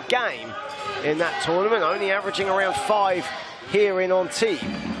 points a game in that tournament, only averaging around 5 here in Antibes.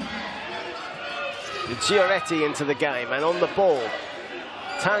 Gioretti into the game and on the ball.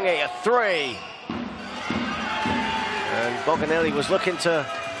 Tanguy a 3. And Boganelli was looking to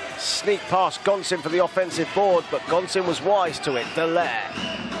sneak past Gonsin for the offensive board, but Gonsin was wise to it. Dallaire.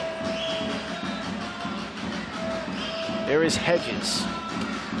 Here is Hedges.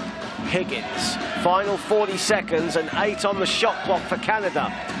 Higgins. Final 40 seconds and 8 on the shot clock for Canada.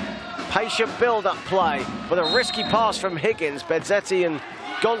 Patient build-up play with a risky pass from Higgins. Bezzetti and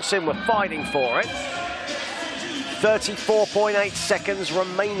Gonsin were fighting for it. 34.8 seconds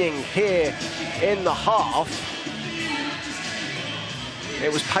remaining here in the half.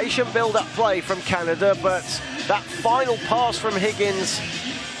 It was patient build-up play from Canada, but that final pass from Higgins,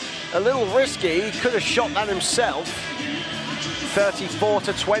 a little risky. He could have shot that himself.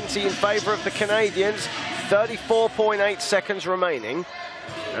 34-20 in favour of the Canadians. 34.8 seconds remaining.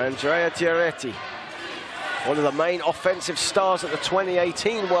 Andrea Giaretti, one of the main offensive stars at the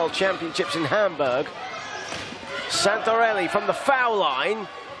 2018 World Championships in Hamburg. Santarelli from the foul line.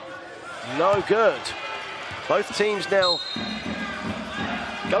 No good. Both teams now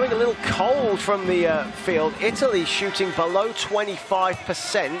going a little cold from the field. Italy shooting below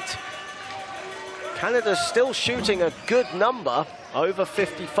 25%. Canada's still shooting a good number, over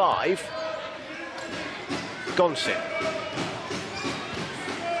 55. Gonsin.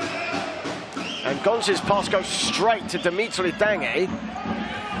 And Gonsin's pass goes straight to Dimitri Dange.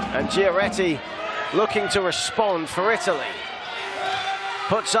 And Giaretti looking to respond for Italy.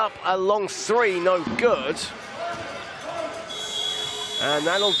 Puts up a long three, no good. And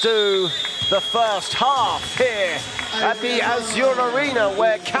that'll do the first half here at the Azur Arena,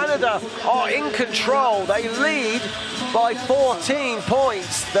 where Canada are in control. They lead by 14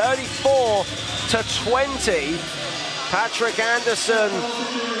 points, 34-20. Patrick Anderson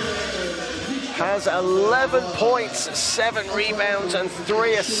has 11 points, 7 rebounds and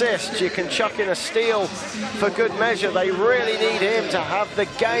 3 assists. You can chuck in a steal for good measure. They really need him to have the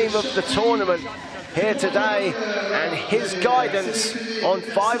game of the tournament here today, and his guidance on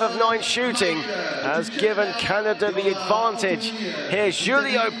 5 of 9 shooting has given Canada the advantage. Here's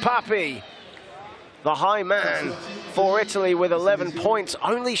Giulio Papi, the high man for Italy, with 11 points,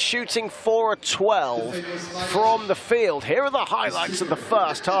 only shooting 4 of 12 from the field. Here are the highlights of the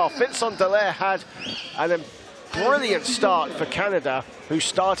first half. Vincent Dallaire had a brilliant start for Canada, who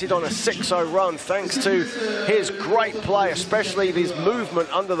started on a 6-0 run thanks to his great play, especially his movement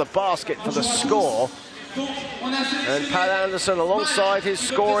under the basket for the score. And Pat Anderson, alongside his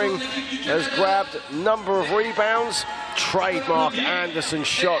scoring, has grabbed a number of rebounds. Trademark Anderson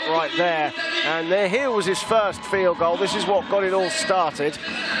shot right there. And here was his first field goal. This is what got it all started.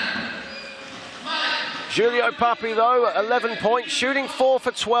 Giulio Papi, though, 11 points, shooting 4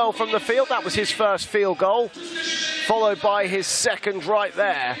 for 12 from the field. That was his first field goal, followed by his second right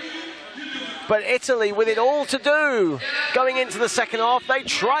there. But Italy with it all to do. Going into the second half, they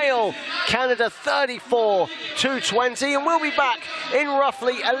trail Canada 34-20, and we'll be back in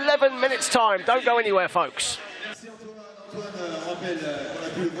roughly 11 minutes' time. Don't go anywhere, folks. Antoine rappelle qu'on a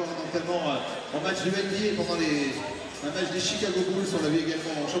pu le voir en entraînement en match de NBA pendant un match des Chicago Bulls. On l'a vu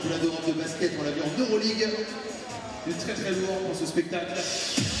également en championnat d'Europe de basket, on l'a vu en Euroleague. C'est très très lourd pour ce spectacle.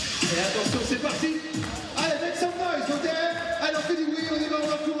 Et attention, c'est parti. Allez, make some noise, ok? Allez, on fait du bruit, on y va,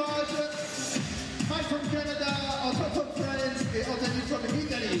 on encourage. Mike from Canada, Antoine from France et Anthony from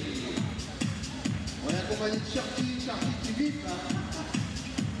Italy. On est accompagné de Sharky qui vibre là.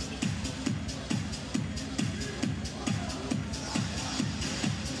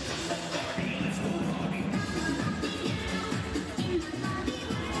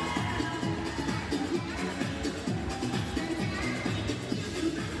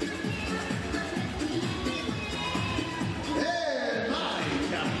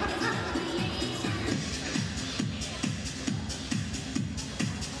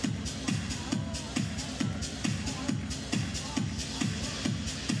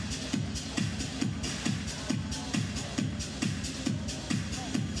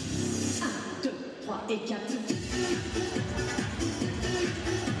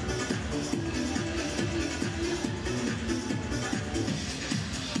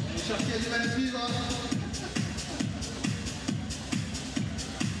 Sharky a du mal à suivre.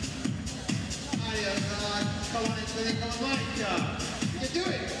 Allez, come on, Anthony, come on, Mike. You can do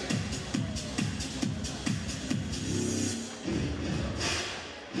it.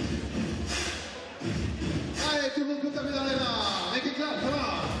 Allez, tout le monde peut taper dans les mains. Make it clap, come on.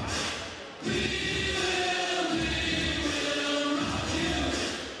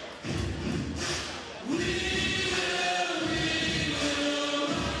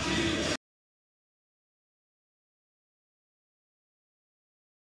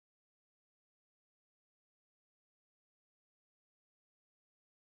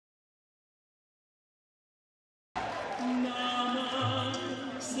 Maman,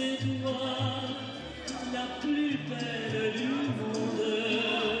 c'est toi, la plus belle du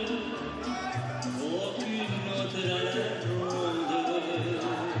monde. Aucune autre à la ronde.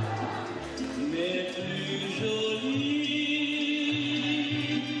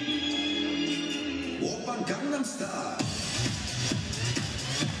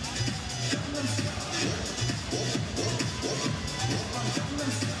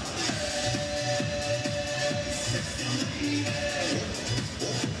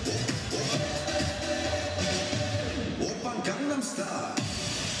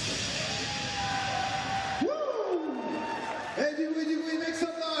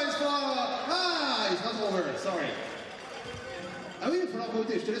 Sorry. Ah oui, il va falloir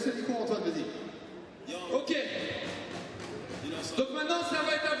voter. Je te laisse le micro, Antoine, vas-y. Ok. Donc maintenant, ça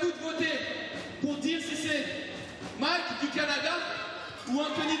va être à vous de voter pour dire si c'est Mike du Canada ou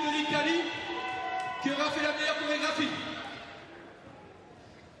Anthony de l'Italie qui aura fait la meilleure chorégraphie.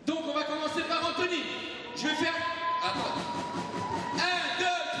 Donc on va commencer par Anthony. Je vais faire... Attends. 1, 2,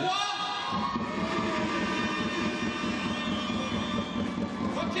 3.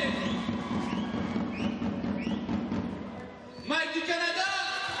 Ok. Mike du Canada.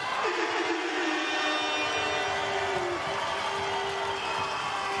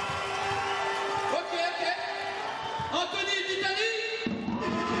 Ok, ok. Anthony d'Italie.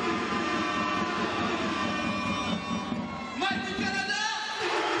 Mike du Canada.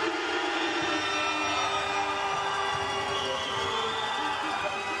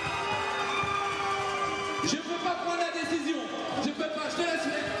 Je peux pas prendre la décision. Je peux pas, je te laisse.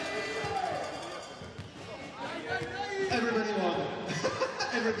 Everybody won.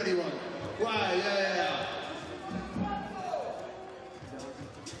 Everybody won. Wow, yeah.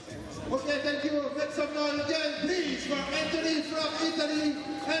 Okay, thank you. Make some noise again, please, for Anthony from Italy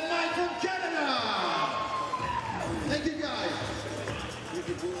and Mike from Canada. Thank you, guys.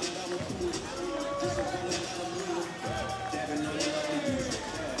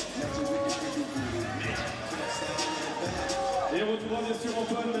 Et on retrouvera bien sûr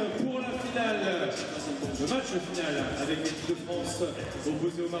Antoine pour la finale, le match final avec l'équipe de France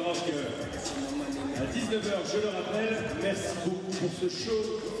opposée au Maroc à 19h, je le rappelle. Merci beaucoup pour ce show.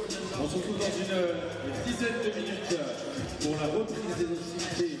 On se retrouve dans une dizaine de minutes pour la reprise des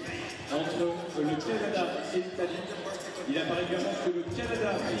hostilités entre le Canada et l'Italie. Il apparaît clairement que le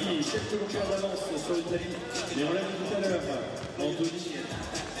Canada a pris quelques longueurs d'avance sur l'Italie, mais on l'a dit tout à l'heure, Anthony,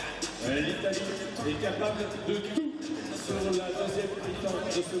 l'Italie est capable de tout sur la deuxième mi-temps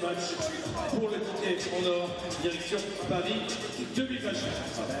de ce match pour le ticket en or, direction Paris 2024.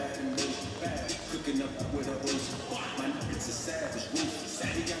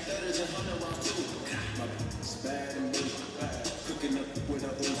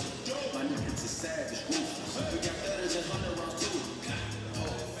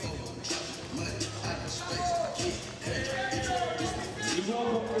 Nous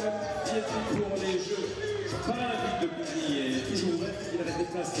voyons que la billetterie pour les Jeux Paralympiques de Paris est toujours ouverte. Il reste des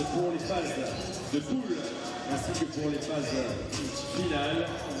places pour les phases de poule ainsi que pour les phases finales.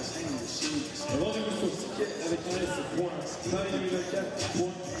 Rendez-vous sur le ticket avec un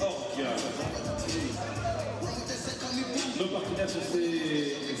s.paris2024.org. Nos partenaires sur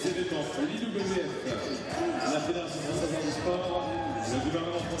ces événements, l'IWBF, la Fédération française du sport, le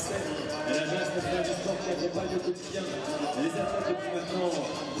gouvernement français, l'Agence nationale du sport qui accompagne au quotidien les athlètes depuis maintenant 4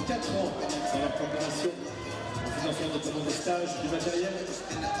 ans dans leur préparation, en finançant notamment des stages, du matériel,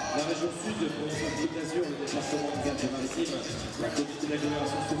 la région sud, Provence-Alpes-Côte d'Azur, le département des Alpes-Maritimes, la communauté de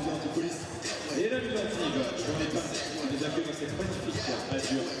l'agglomération Sophie Antipolis et la ville d'Antibes, dont les parcs qui nous accueillent dans cette magnifique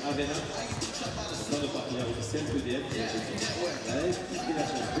Azur Arena. Enfin, nos partenaires officiels, EDF, la FIP, la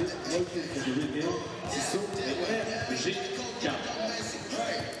HSP, Walking for the Real Game, CISO et RGK.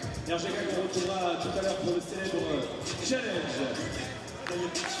 RGK qu'on retrouvera tout à l'heure pour le célèbre challenge.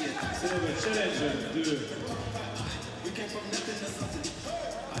 Célèbre challenge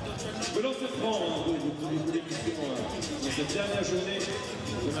de lancer franc de l'émission dans cette dernière journée.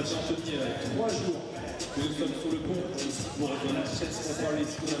 Ce matin, Anthony, 3 jours que nous sommes sur le pont ici pour la chaîne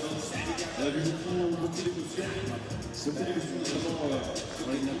Paralympic Games. On a vu beaucoup d'émotions, notamment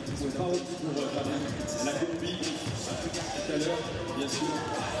dans les paroles pour la Colombie, tout à l'heure, bien sûr,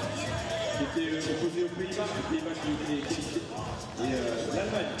 qui était opposé aux Pays-Bas, qui était qualifié, et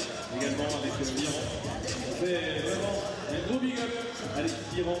l'Allemagne également avec l'Iran. On fait vraiment un gros big up à l'équipe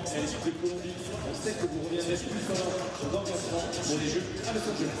d'Iran et à l'équipe de Colombie. On sait que vous reviendrez plus fort dans 4 ans pour les Jeux à Los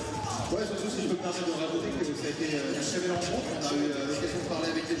Angeles. Ouais, surtout si je peux me permettre de rajouter que ça a été une très belle rencontre. On a eu l'occasion de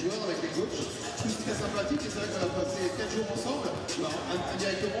parler avec les joueurs, avec les coachs. Tout très sympathique et c'est vrai qu'on a passé 4 jours ensemble. Alors,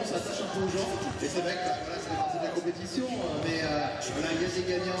 indirectement, on s'attache un peu aux gens. Et c'est vrai que voilà, c'est partie de la compétition. Mais voilà, il y a des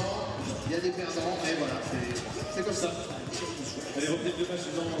gagnants, il y a des perdants. Et voilà, c'est comme ça. Allez, reprise de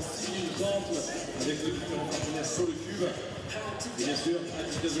match dans 6 minutes 30 avec nos différents partenaires sur le cube. Et bien sûr, à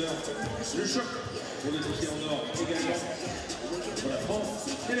 19h, le choc pour le ticket en or également pour la France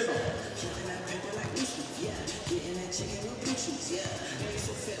et les Maroc.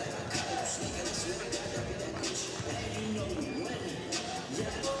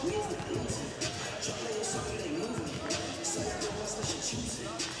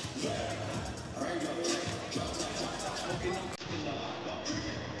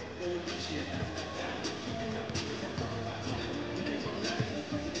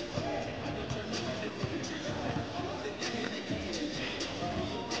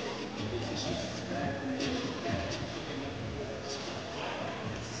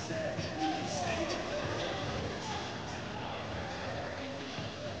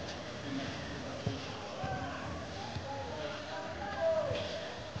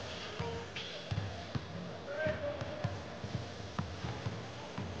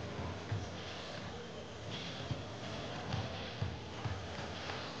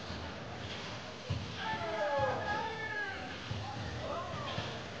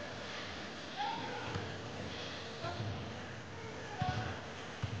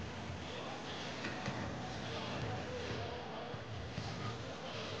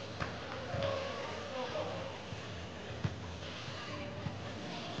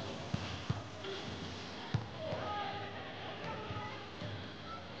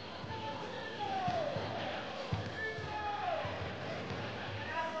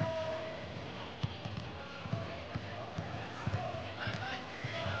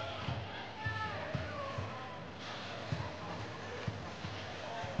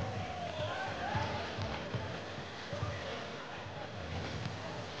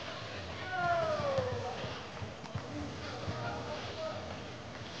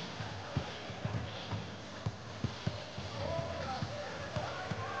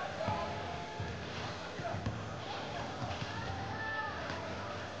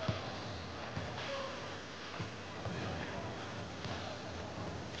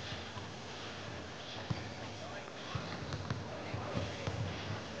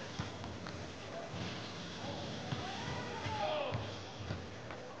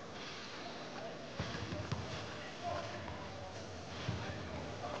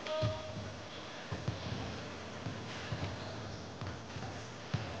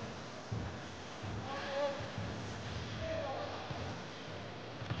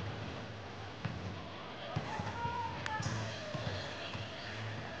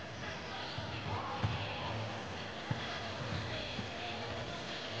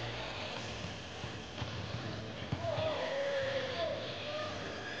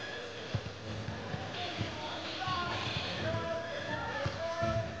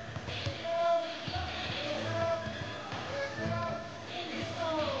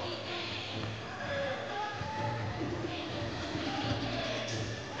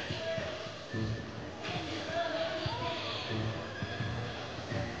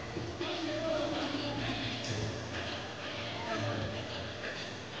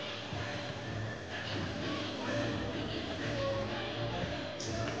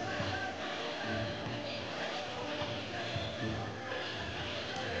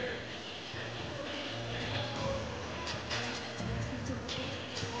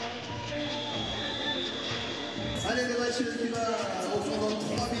 messieurs, qui va reprendre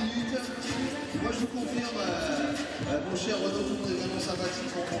dans 3 minutes. Moi, je vous confirme, mon cher Renaud, tout le monde est vraiment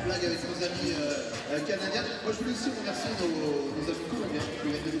sympathique, on blague avec nos amis canadiens. Moi, je voulais aussi remercier nos amis colombiens qui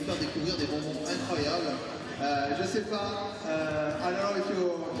viennent de nous faire découvrir des bonbons incroyables. Je sais pas, I don't know if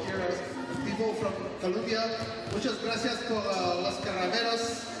you hear people from Colombia. Muchas gracias por los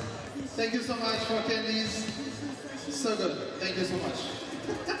caramelos. Thank you so much for candies. So good. Thank you so much.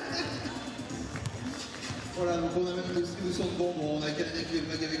 Voilà, donc on a même une distribution de bonbons, on a un Canadien qui est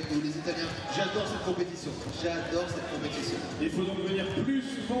blague avec nous, les Italiens. J'adore cette compétition. J'adore cette compétition. Il faut donc venir plus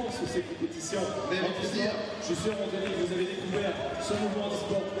souvent sur ces compétitions. Mais avec plaisir. Je suis sûr, Anthony, que vous avez découvert ce mouvement de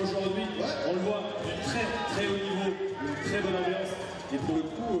sport aujourd'hui. Ouais. On le voit du très très haut niveau, une très bonne ambiance. Et pour le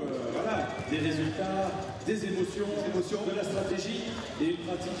coup, voilà, des résultats, des émotions, de la stratégie et une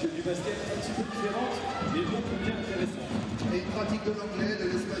pratique du basket un petit peu différente, mais beaucoup bien intéressante. Et une pratique de l'anglais, de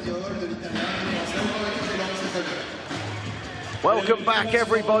l'espagnol, de l'italien, du français, avec toutes les langues, c'est très bien. Welcome back,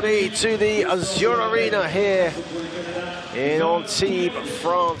 everybody, to the Azur Arena here in Antibes,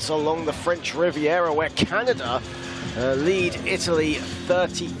 France, along the French Riviera, where Canada lead Italy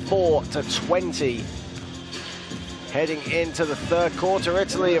 34-20. Heading into the third quarter,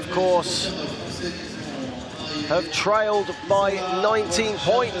 Italy, of course, have trailed by 19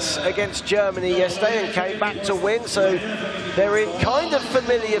 points against Germany yesterday and came back to win, so they're in kind of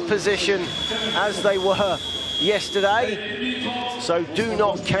familiar position as they were yesterday, so do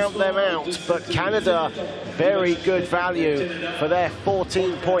not count them out. But Canada, very good value for their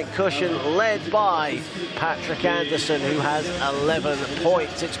 14-point cushion, led by Patrick Anderson, who has 11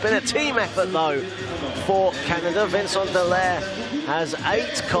 points. It's been a team effort, though, for Canada. Vincent Delaire has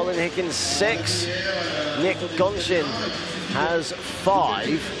 8, Colin Higgins 6, Nick Gonshin has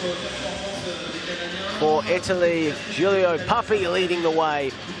 5. For Italy, Giulio Papi leading the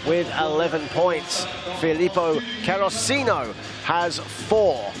way with 11 points. Filippo Carosino has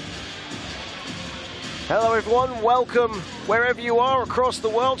 4. Hello everyone, welcome wherever you are across the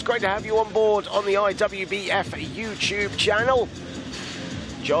world. It's great to have you on board on the IWBF YouTube channel.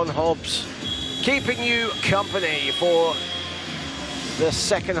 John Hobbs keeping you company for the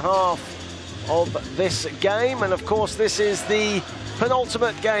second half of this game, and of course this is the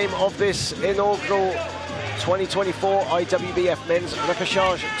penultimate game of this inaugural 2024 IWBF Men's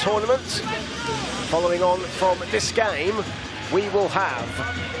Repechage Tournament. Following on from this game, we will have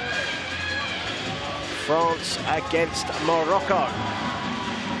France against Morocco.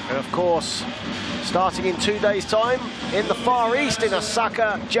 And of course, starting in 2 days' time, in the Far East, in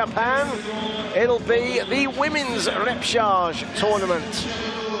Osaka, Japan, it'll be the Women's Repechage Tournament,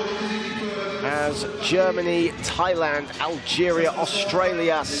 as Germany, Thailand, Algeria,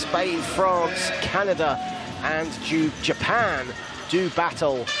 Australia, Spain, France, Canada and Japan do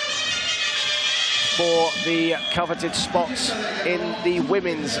battle for the coveted spots in the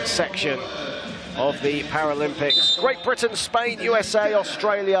women's section of the Paralympics. Great Britain, Spain, USA,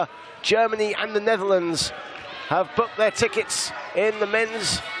 Australia, Germany and the Netherlands have booked their tickets in the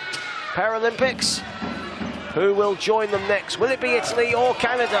men's Paralympics. Who will join them next? Will it be Italy or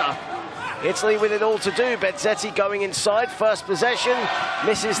Canada? Italy with it all to do. Bezzetti going inside, first possession,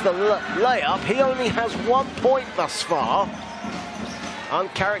 misses the layup. He only has 1 point thus far.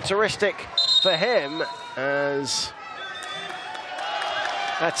 Uncharacteristic for him, as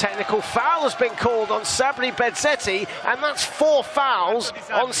a technical foul has been called on Sabri Bezzetti, and that's 4 fouls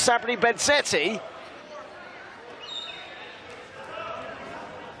on Sabri Bezzetti.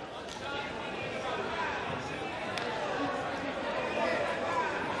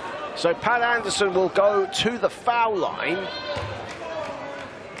 So Pat Anderson will go to the foul line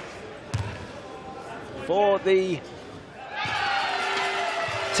for the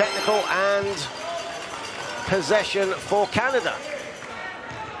technical and possession for Canada.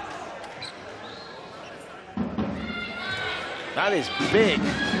 That is big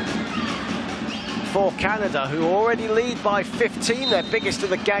for Canada, who already lead by 15, their biggest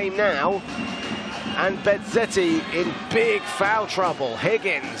of the game now. And Bezzetti in big foul trouble.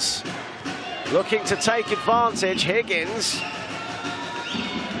 Higgins looking to take advantage. Higgins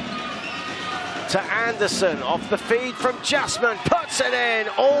to Anderson, off the feed from Jasmine, puts it in,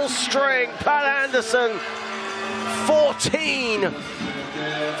 all string. Pat Anderson, 14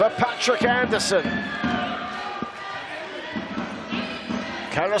 for Patrick Anderson.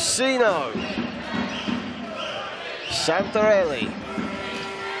 Carosino, Santarelli,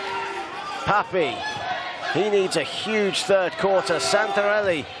 Papi, he needs a huge third quarter.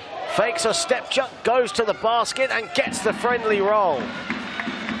 Santarelli fakes a step chuck, goes to the basket and gets the friendly roll,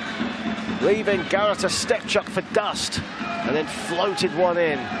 leaving Garrett a step chuck for dust, and then floated one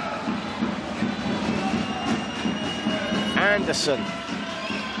in. Anderson.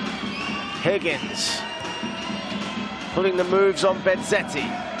 Higgins. Putting the moves on Bezzetti.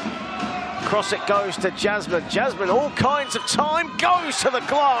 Cross it goes to Jasmine. Jasmine, all kinds of time, goes to the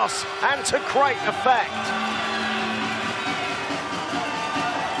glass and to great effect.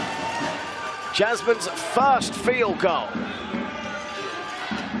 Jasmine's first field goal.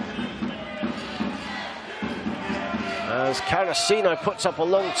 As Carasino puts up a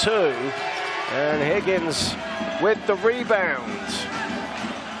long two, and Higgins with the rebound.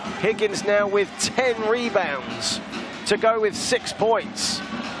 Higgins now with 10 rebounds to go with 6 points.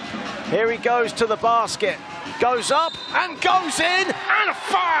 Here he goes to the basket, goes up and goes in, and a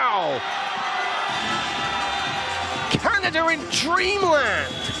foul! Canada in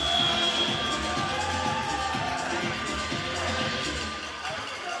dreamland.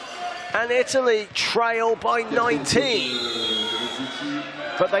 And Italy trail by 19.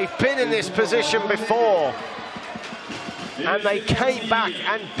 But they've been in this position before. And they came back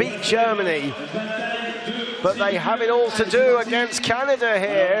and beat Germany. But they have it all to do against Canada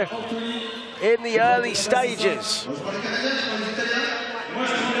here in the early stages.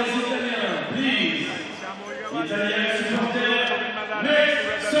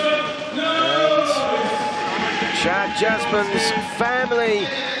 Chad Jasmine's family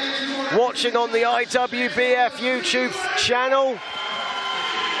watching on the IWBF YouTube channel.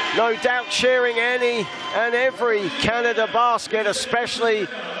 No doubt cheering any and every Canada basket, especially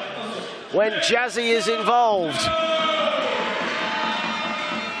when Jazzy is involved.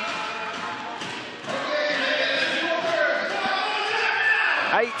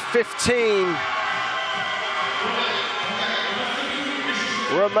 .8:15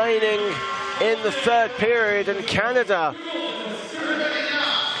 remaining in the third period, and Canada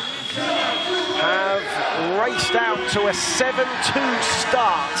have raced out to a 7-2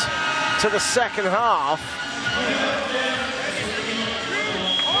 start to the second half.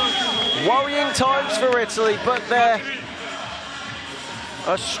 Worrying times for Italy, but they're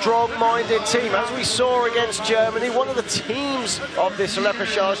a strong-minded team, as we saw against Germany, one of the teams of this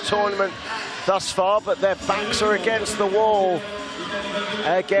Repechage tournament thus far, but their backs are against the wall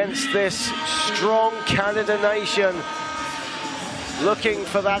against this strong Canada nation, looking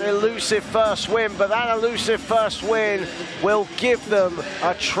for that elusive first win, but that elusive first win will give them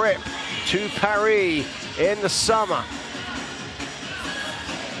a trip to Paris in the summer.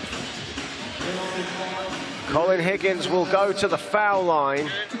 Colin Higgins will go to the foul line.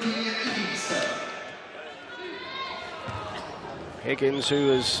 Higgins, who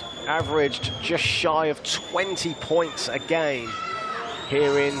has averaged just shy of 20 points a game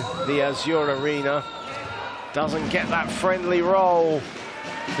here in the Azur Arena, doesn't get that friendly roll.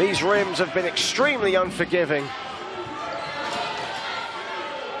 These rims have been extremely unforgiving.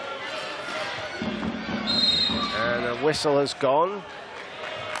 And a whistle has gone.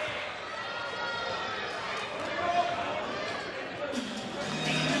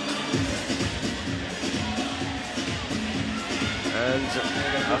 And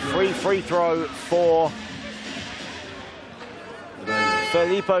a free throw for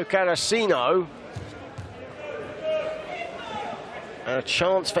Filippo Carasino. And a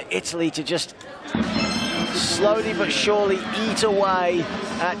chance for Italy to just slowly but surely eat away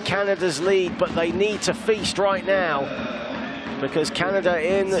at Canada's lead, but they need to feast right now because Canada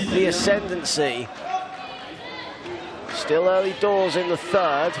in the ascendancy. Still early doors in the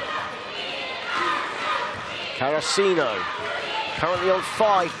third. Carasino currently on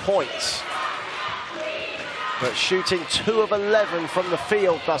 5 points, but shooting 2 of 11 from the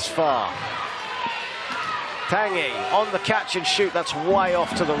field thus far. Tanguy on the catch and shoot, that's way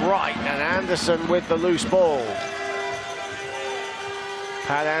off to the right, and Anderson with the loose ball.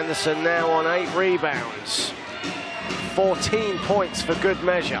 Pat Anderson now on 8 rebounds, 14 points for good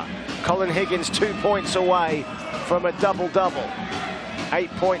measure. Colin Higgins 2 points away from a double-double. 8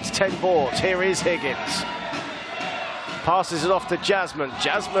 points, 10 boards. Here is Higgins. Passes it off to Jasmine.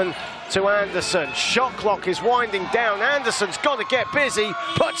 Jasmine to Anderson. Shot clock is winding down. Anderson's got to get busy.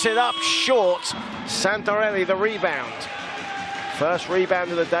 Puts it up short. Santarelli the rebound. First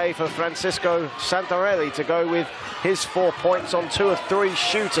rebound of the day for Francisco Santarelli to go with his 4 points on 2 of 3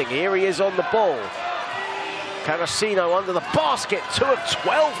 shooting. Here he is on the ball. Carasino under the basket. 2 of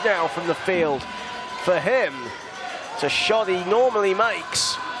 12 now from the field for him. It's a shot he normally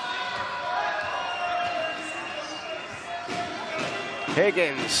makes.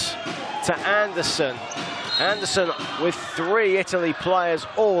 Higgins to Anderson. Anderson with 3 Italy players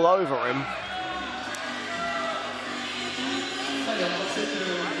all over him.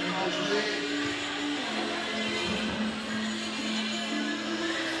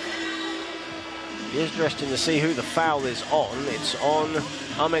 Interesting to see who the foul is on. It's on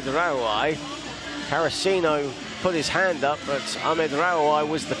Ahmed Rawai. Carasino put his hand up, but Ahmed Rawai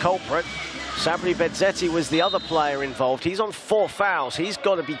was the culprit. Sabri Bedzetti was the other player involved. He's on 4 fouls. He's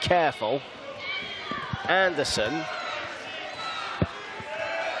got to be careful. Anderson.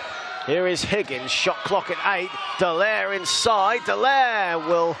 Here is Higgins. Shot clock at 8. Dallaire inside. Dallaire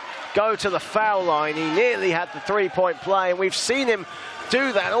will go to the foul line. He nearly had the 3-point play, and we've seen him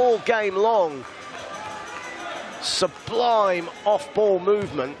do that all game long. Sublime off-ball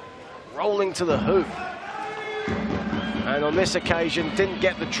movement, rolling to the hoop. And on this occasion, didn't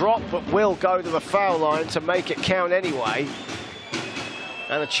get the drop, but will go to the foul line to make it count anyway.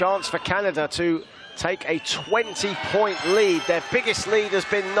 And a chance for Canada to take a 20-point lead. Their biggest lead has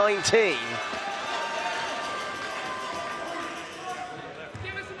been 19.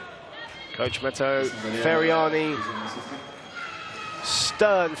 Coach Matteo Ferriani,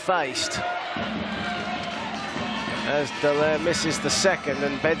 stern-faced, as Dallaire misses the second,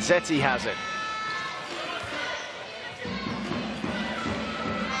 and Bedzetti has it.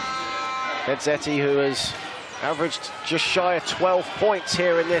 Bedzetti, who has averaged just shy of 12 points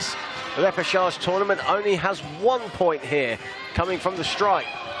here in this Repechage tournament, only has 1 point here, coming from the stripe.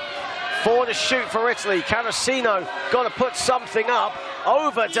 4 to shoot for Italy. Carasino got to put something up.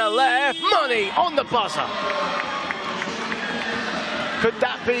 Over Dallaire. Money on the buzzer. Could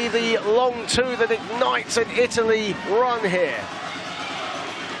that be the long 2 that ignites an Italy run here?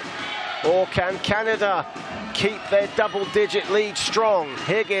 Or can Canada keep their double-digit lead strong?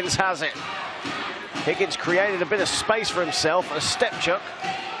 Higgins has it. Higgins created a bit of space for himself. A step chuck.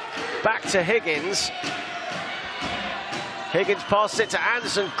 Back to Higgins. Higgins passes it to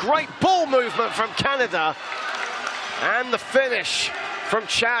Anderson. Great ball movement from Canada. And the finish from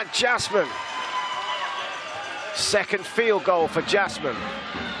Chad Jasmine. Second field goal for Jasmine.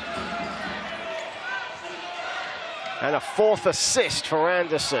 And a 4th assist for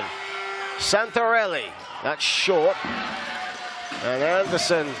Anderson. Santarelli, that's short. And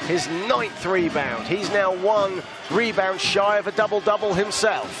Anderson, his 9th rebound. He's now 1 rebound shy of a double-double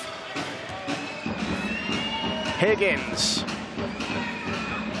himself. Higgins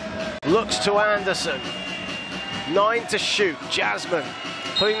looks to Anderson. 9 to shoot. Jasmine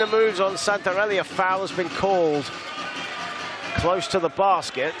putting the moves on Santarelli. A foul has been called close to the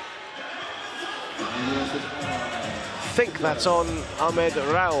basket. I think that's on Ahmed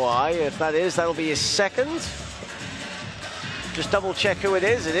Rawai. If that is, that'll be his second. Just double check who it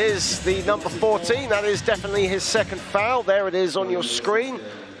is. It is the number 14. That is definitely his second foul. There it is on your screen.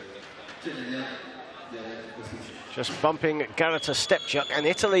 Just bumping Garrett Stepchuk, and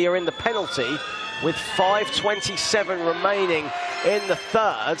Italy are in the penalty with 5:27 remaining in the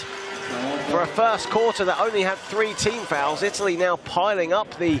third. For a first quarter that only had 3 team fouls, Italy now piling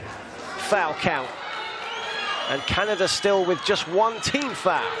up the foul count. And Canada still with just 1 team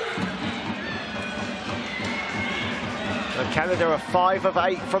foul. And Canada are 5 of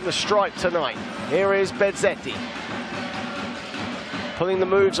 8 from the stripe tonight. Here is Bedzetti. Pulling the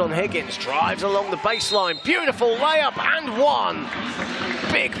moves on Higgins, drives along the baseline, beautiful layup and 1.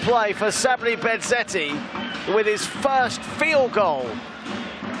 Big play for Sabri Bedzetti with his first field goal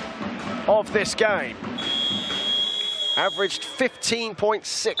of this game. Averaged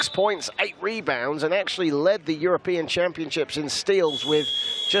 15.6 points, 8 rebounds, and actually led the European Championships in steals with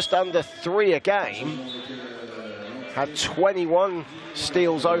just under 3 a game. Had 21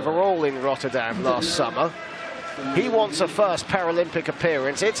 steals overall in Rotterdam last summer. He wants a first Paralympic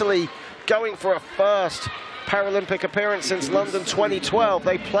appearance. Italy going for a first Paralympic appearance since London 2012.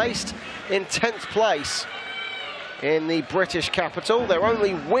 They placed in 10th place in the British capital. Their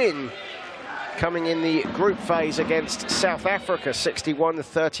only win coming in the group phase against South Africa,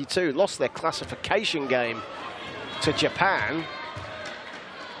 61-32. Lost their classification game to Japan.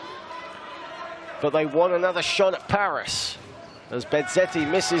 But they won another shot at Paris as Bedzetti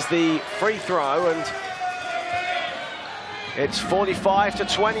misses the free throw, and it's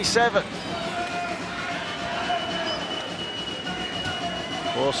 45-27.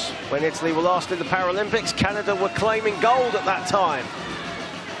 Of course, when Italy were last in the Paralympics, Canada were claiming gold at that time.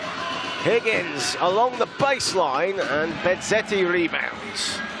 Higgins along the baseline, and Bedzetti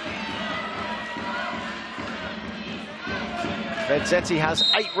rebounds. Bedzetti has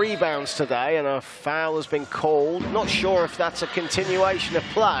 8 rebounds today, and a foul has been called. Not sure if that's a continuation of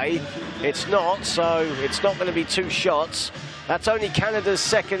play. It's not, so it's not going to be 2 shots. That's only Canada's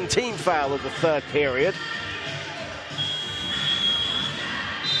second team foul of the third period.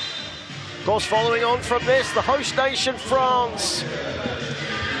 Of course, following on from this, the host nation, France,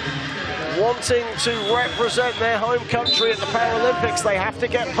 wanting to represent their home country at the Paralympics, they have to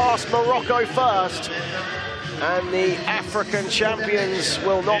get past Morocco first. And the African champions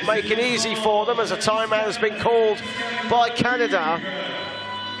will not make it easy for them, as a timeout has been called by Canada.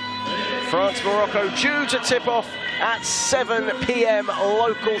 France-Morocco due to tip off at 7 p.m.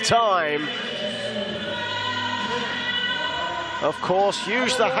 local time. Of course,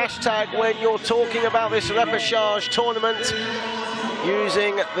 use the hashtag when you're talking about this Repechage tournament,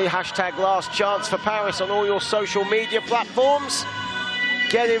 using the hashtag Last Chance for Paris on all your social media platforms.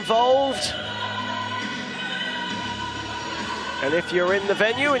 Get involved. And if you're in the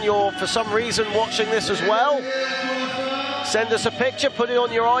venue and you're for some reason watching this as well, send us a picture, put it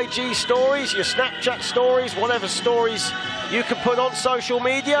on your IG stories, your Snapchat stories, whatever stories you can put on social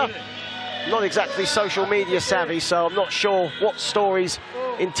media. I'm not exactly social media savvy, so I'm not sure what stories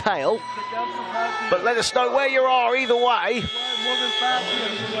entail. But let us know where you are either way.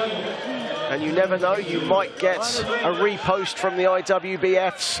 And you never know, you might get a repost from the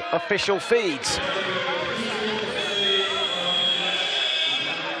IWBF's official feeds.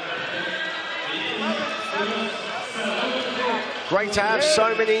 Great to have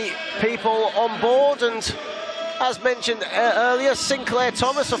so many people on board, and as mentioned earlier, Sinclair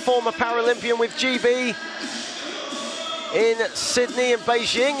Thomas, a former Paralympian with GB in Sydney and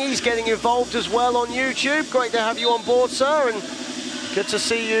Beijing, he's getting involved as well on YouTube. Great to have you on board, sir, and good to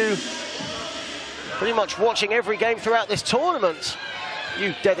see you pretty much watching every game throughout this tournament.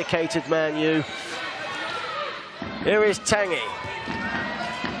 You dedicated man, you. Here is Tanguy.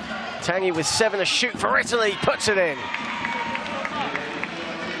 Tanguy with 7 to shoot for Italy, puts it in.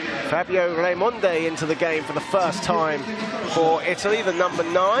 Fabio Raimonde into the game for the first time for Italy, the number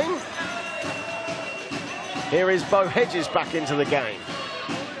 9. Here is Bo Hedges back into the game.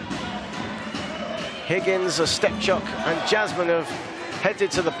 Higgins, Stepchuk and Jasmine have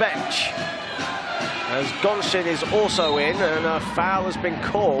headed to the bench, as Gonshin is also in, and a foul has been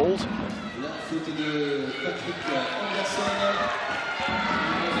called.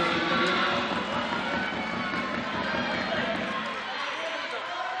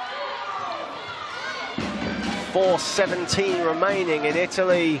 4:17 remaining, in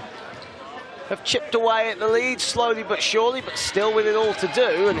Italy have chipped away at the lead slowly but surely, but still with it all to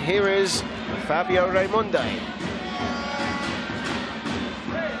do. And here is Fabio Raimonde.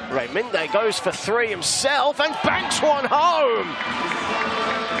 Raimonde goes for 3 himself and banks one home.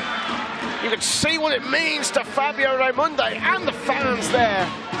 You can see what it means to Fabio Raimonde and the fans there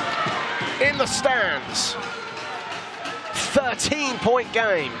in the stands. 13-point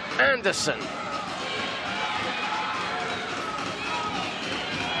game. Anderson.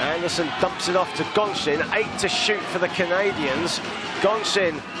 Anderson dumps it off to Gonshin, 8 to shoot for the Canadians.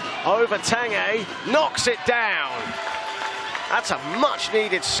 Gonshin over Tanguy, knocks it down. That's a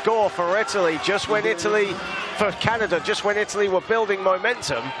much-needed score for Italy, for Canada, just when Italy were building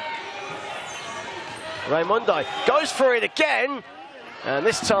momentum. Raimonde goes for it again, and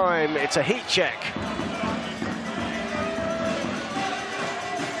this time it's a heat check.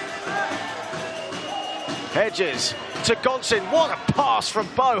 Hedges to Gonshin. What a pass from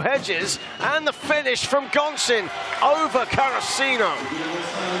Bo Hedges, and the finish from Gonshin over Carosino.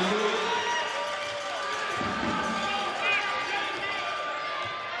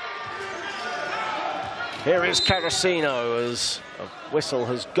 Here is Carosino as a whistle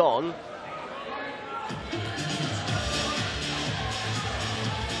has gone.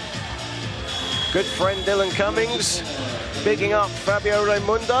 Good friend Dylan Cummings bigging up Fabio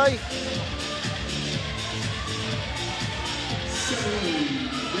Raimonde.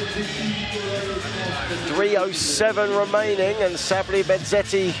 3:07 remaining, and Sabri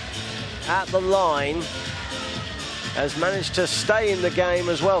Bezzetti at the line has managed to stay in the game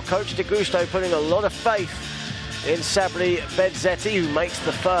as well. Coach De Gusto putting a lot of faith in Sabri Bezzetti, who makes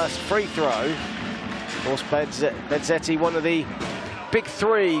the first free throw. Of course, Bezzetti, one of the big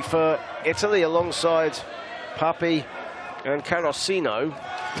 3 for Italy, alongside Papi and Carosino.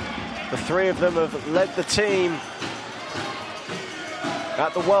 The 3 of them have led the team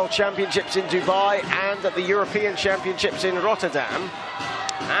at the World Championships in Dubai and at the European Championships in Rotterdam.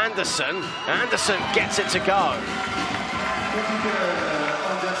 Anderson gets it to go.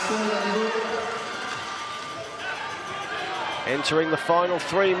 Entering the final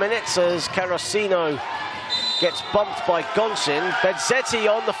 3 minutes as Carosino gets bumped by Gonshin. Bezzetti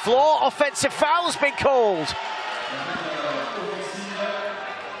on the floor, offensive foul has been called.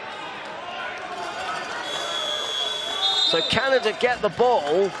 So Canada get the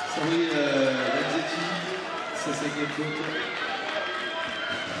ball.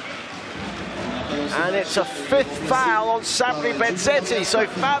 And it's a 5th foul on Sabri Benzetti. So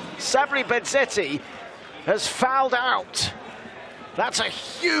Sabri Benzetti has fouled out. That's a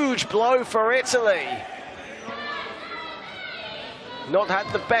huge blow for Italy. Not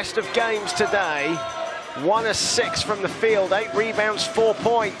had the best of games today. 1 of 6 from the field, 8 rebounds, 4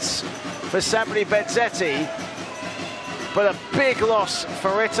 points for Sabri Benzetti. But a big loss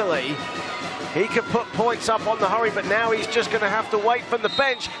for Italy. He could put points up on the hurry, but now he's just going to have to wait from the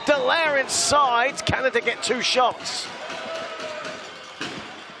bench. Dallaire inside. Canada get 2 shots.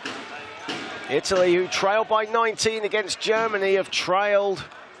 Italy, who trailed by 19 against Germany, have trailed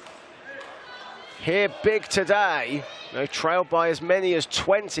here big today. They trailed by as many as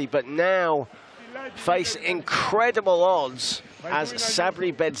 20, but now face incredible odds as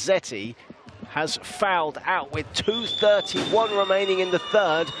Sabri Benzetti has fouled out with 2:31 remaining in the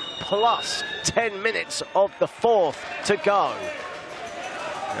third, plus 10 minutes of the fourth to go.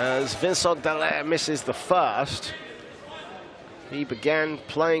 As Vincent Dallaire misses the first. He began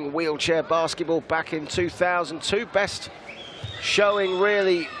playing wheelchair basketball back in 2002. Best showing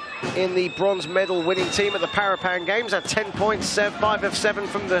really in the bronze medal winning team at the Paralympic Games. Had 10 points, 5 of 7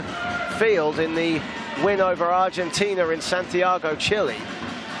 from the field in the win over Argentina in Santiago, Chile.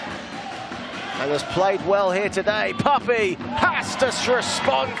 And has played well here today. Puppy has to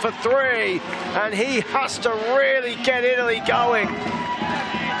respond for 3, and he has to really get Italy going.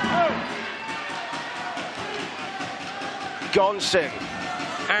 Gonsin,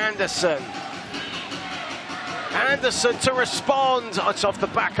 Anderson. Anderson to respond. It's off the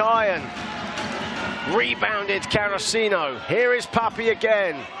back iron. Rebounded Carosino. Here is Puppy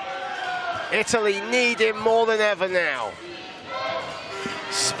again. Italy need him more than ever now.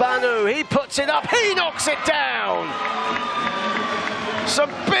 Spanu, he puts it up, he knocks it down. Some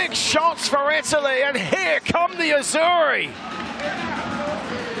big shots for Italy, and here come the Azzurri.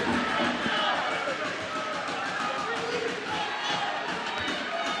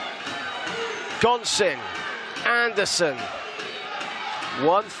 Gonsin, Anderson.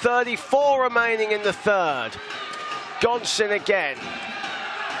 1:34 remaining in the third. Gonsin again.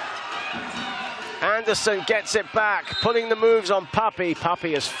 Anderson gets it back, putting the moves on Puppy.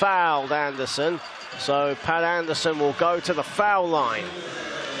 Puppy has fouled Anderson, so Pat Anderson will go to the foul line.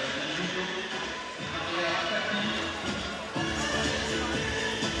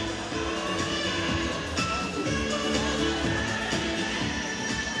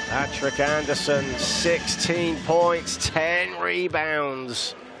 Patrick Anderson, 16 points, 10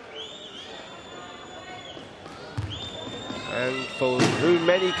 rebounds. And for who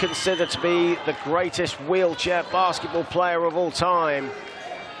many consider to be the greatest wheelchair basketball player of all time,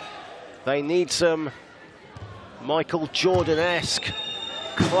 they need some Michael Jordan-esque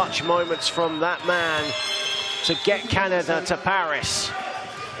clutch moments from that man to get Canada to Paris.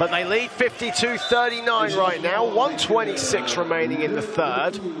 But they lead 52-39 right now, 1:26 remaining in the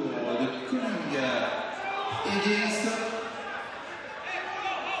third.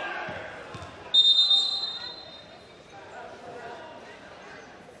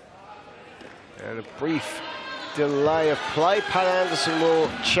 And a brief delay of play. Pat Anderson will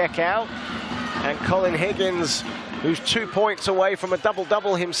check out. And Colin Higgins, who's 2 points away from a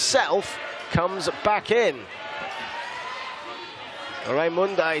double-double himself, comes back in.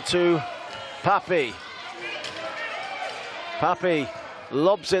 Raimunde to Papi. Papi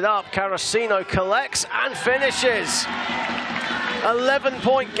lobs it up. Carosino collects and finishes.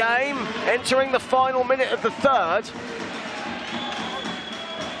 11-point game, entering the final minute of the third.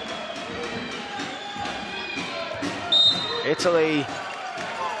 Italy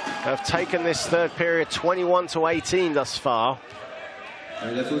have taken this third period 21-18 thus far.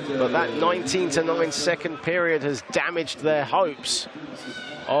 But that 19-9 second period has damaged their hopes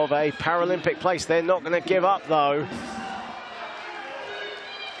of a Paralympic place. They're not going to give up, though.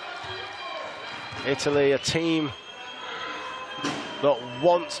 Italy, a team that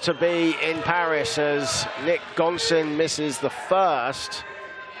wants to be in Paris, as Nick Gonsin misses the first.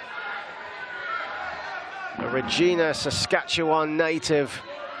 A Regina, Saskatchewan native,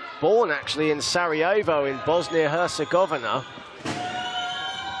 born actually in Sarajevo in Bosnia-Herzegovina,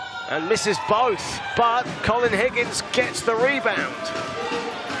 and misses both, but Colin Higgins gets the rebound.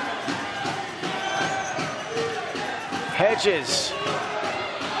 Hedges,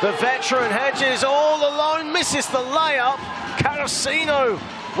 the veteran Hedges, all alone, misses the layup. Carosino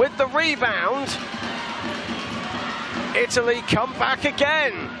with the rebound. Italy come back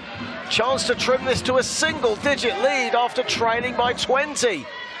again. Chance to trim this to a single-digit lead after trailing by 20.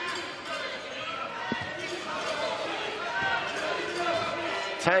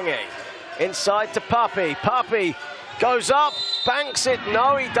 Tanguy inside to Papi. Papi goes up, banks it.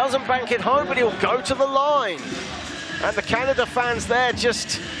 No, he doesn't bank it home, but he'll go to the line. And the Canada fans there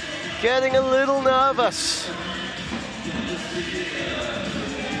just getting a little nervous.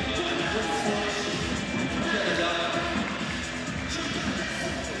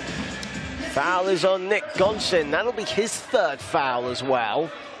 Foul is on Nick Gonsin. That'll be his third foul as well.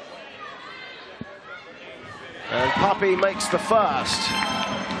 And Puppy makes the first.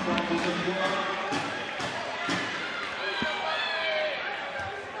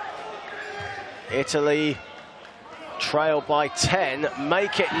 Italy trail by 10,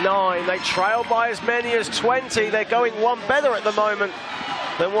 make it 9. They trail by as many as 20. They're going one better at the moment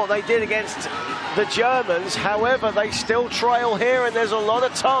than what they did against the Germans. However, they still trail here, and there's a lot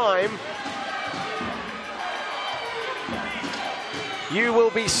of time. You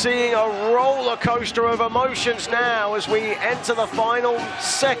will be seeing a roller coaster of emotions now as we enter the final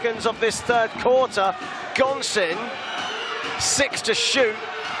seconds of this third quarter. Gonsin, 6 to shoot.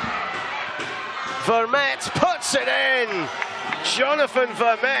 Vermette puts it in. Jonathan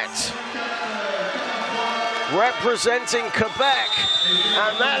Vermette representing Quebec.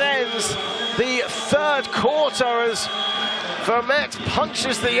 And that ends the third quarter as Vermette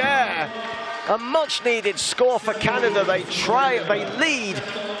punches the air. A much-needed score for Canada. They lead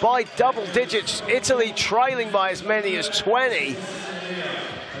by double digits. Italy trailing by as many as 20.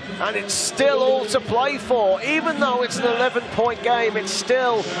 And it's still all to play for. Even though it's an 11-point game, it's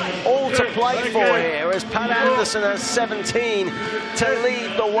still all to play for here, as Pat Anderson has 17 to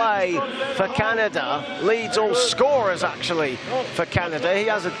lead the way for Canada. Leads all scorers, actually, for Canada. He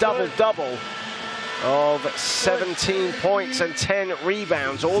has a double-double of 17 points and 10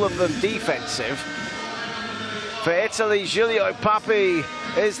 rebounds, all of them defensive. For Italy, Giulio Papi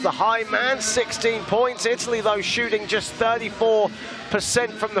is the high man, 16 points. Italy, though, shooting just 34%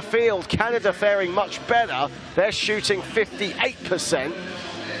 from the field. Canada faring much better. They're shooting 58%.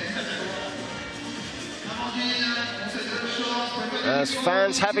 As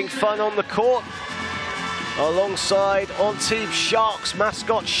fans having fun on the court, alongside Antibes Sharks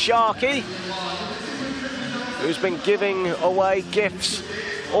mascot Sharky, who's been giving away gifts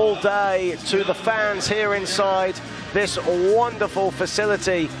all day to the fans here inside this wonderful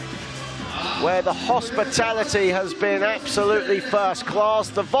facility, where the hospitality has been absolutely first class.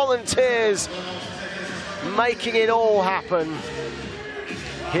 The volunteers making it all happen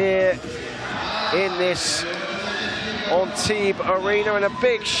here in this Antibes Arena. And a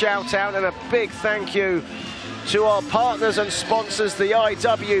big shout out and a big thank you to our partners and sponsors, the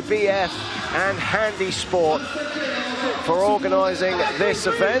IWBF and Handy Sport, for organising this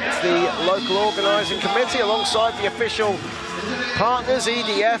event. The local organising committee, alongside the official partners,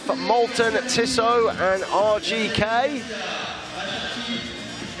 EDF, Molten, Tissot and RGK.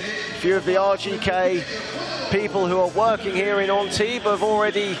 A few of the RGK people who are working here in Antibes have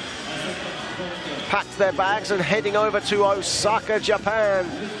already packed their bags and heading over to Osaka, Japan,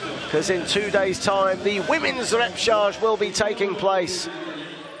 because in 2 days' time the women's Repechage will be taking place,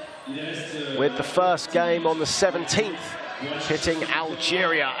 with the first game on the 17th hitting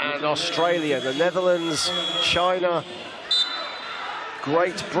Algeria and Australia. The Netherlands, China,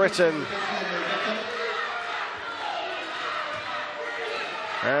 Great Britain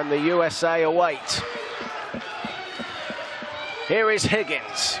and the USA await. Here is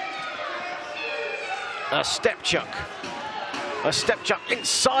Higgins. A step chuck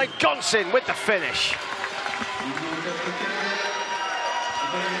inside. Gonsin with the finish.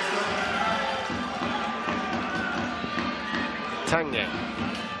 Tange.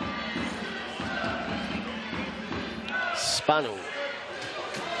 Spanu.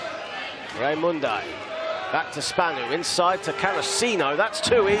 Raimundi. Back to Spanu. Inside to Carosino. That's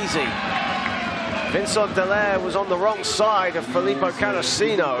too easy. Vincent Dallaire was on the wrong side of Filippo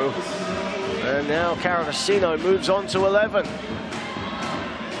Carosino. And now Carosino moves on to 11.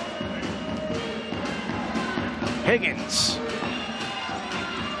 Higgins.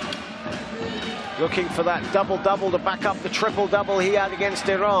 Looking for that double-double to back up the triple-double he had against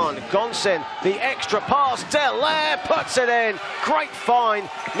Iran. Gonsin, the extra pass. Dallaire puts it in. Great find,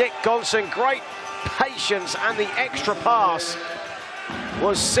 Nick Gonsin. Great patience, and the extra pass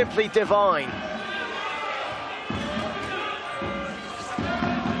was simply divine.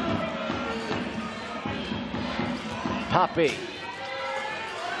 Papi.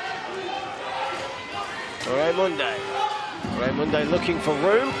 Raimundi looking for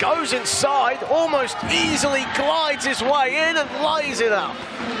room, goes inside, almost easily glides his way in and lays it up.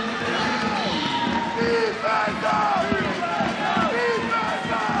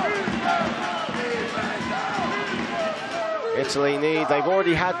 Italy they've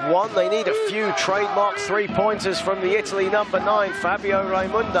already had one. They need a few trademark three-pointers from the Italy number 9, Fabio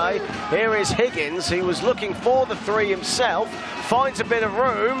Raimundi. Here is Higgins. He was looking for the three himself, finds a bit of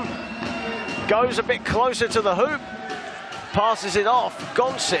room, goes a bit closer to the hoop, passes it off.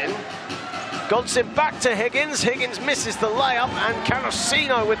 Gonsin back to Higgins. Higgins misses the layup, and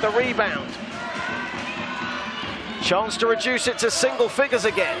Carosino with the rebound. Chance to reduce it to single figures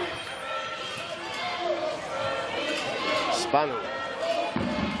again. Spanu.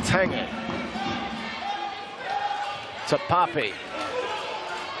 Tange. To Papi.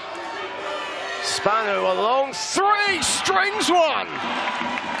 Spanu a long three, strings one.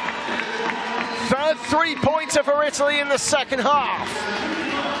 Third three-pointer for Italy in the second half.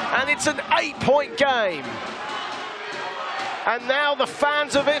 And it's an 8-point game. And now the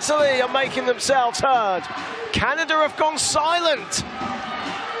fans of Italy are making themselves heard. Canada have gone silent.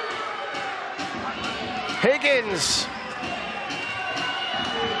 Higgins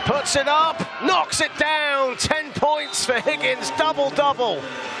puts it up, knocks it down. 10 points for Higgins, double-double.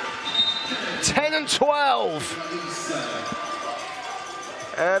 10 and 12.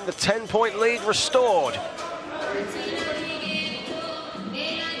 And the 10-point lead restored.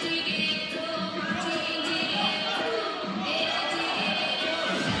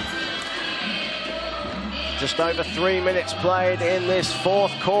 Just over 3 minutes played in this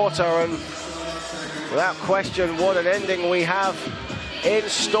fourth quarter, and without question, what an ending we have in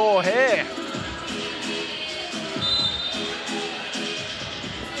store here.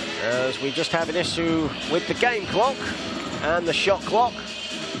 As we just have an issue with the game clock and the shot clock.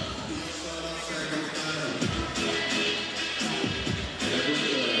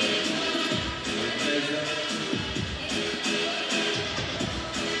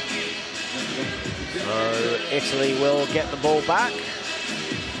 So Italy will get the ball back.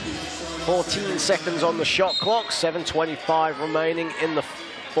 14 seconds on the shot clock, 7:25 remaining in the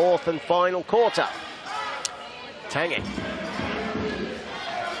fourth and final quarter. Tange.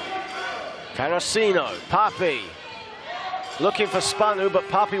 Carosino, Papi. Looking for Spanu, but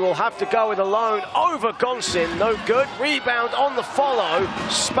Papi will have to go it alone over Gonsin. No good. Rebound on the follow.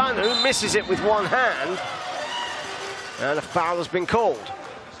 Spanu misses it with one hand. And a foul has been called.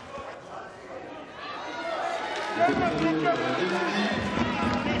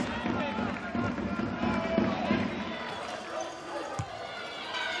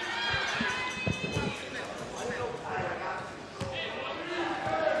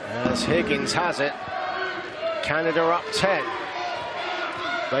 As Higgins has it, Canada up 10.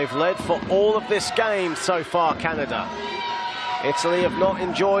 They've led for all of this game so far, Canada. Italy have not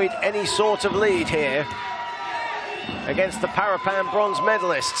enjoyed any sort of lead here against the Parapan bronze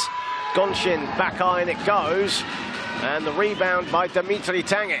medalists. Gonsin, back iron it goes, and the rebound by Dimitri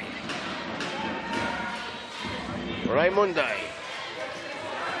Tange. Raimundi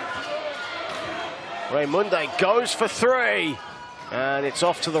goes for three, and it's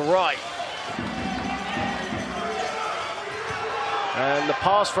off to the right. And the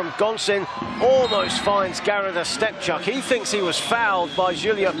pass from Gonsin almost finds Garida Stepchuk. He thinks he was fouled by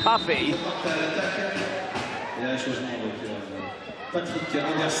Giulio Papi.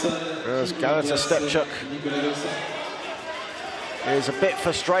 As Garida Stepchuk is a bit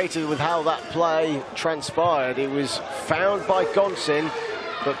frustrated with how that play transpired. He was fouled by Gonsin,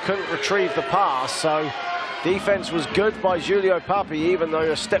 but couldn't retrieve the pass. So defense was good by Giulio Papi, even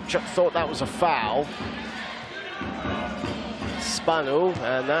though Stepchuk thought that was a foul. Spanu,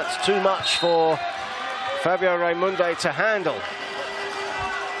 and that's too much for Fabio Raimundi to handle.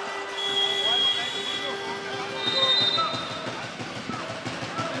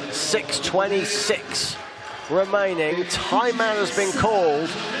 .6:26 remaining. Timeout has been called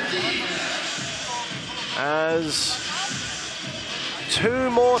as 2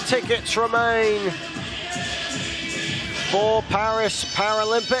 more tickets remain for Paris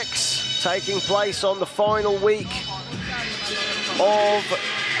Paralympics, taking place on the final week of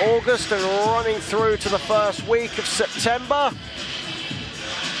August and running through to the first week of September.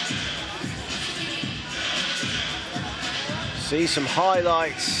 See some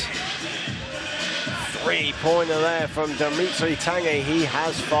highlights. 3-pointer there from Dimitri Tange. He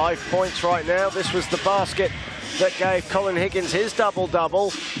has 5 points right now. This was the basket that gave Colin Higgins his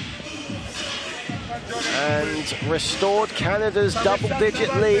double-double and restored Canada's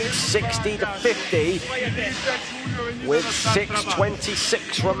double-digit lead, 60-50, with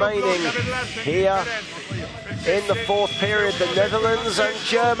 6:26 remaining here in the fourth period. The Netherlands and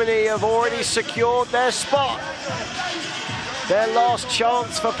Germany have already secured their spot. Their last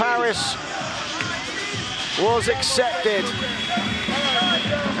chance for Paris was accepted.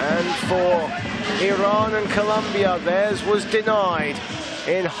 And for Iran and Colombia. Theirs was denied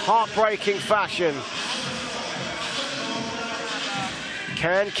in heartbreaking fashion.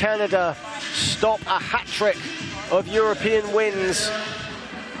 Can Canada stop a hat-trick of European wins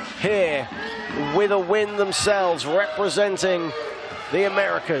here with a win themselves, representing the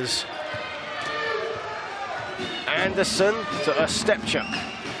Americas? Anderson to a step chuck.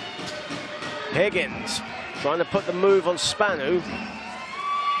 Higgins trying to put the move on Spanu.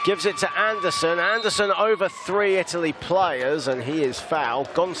 Gives it to Anderson. Anderson over 3 Italy players, and he is fouled.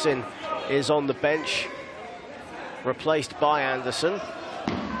 Gonsin is on the bench, replaced by Anderson.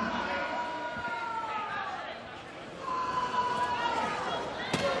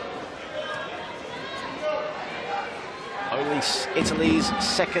 Only Italy's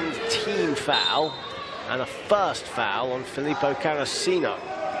second team foul, and a first foul on Filippo Carosino.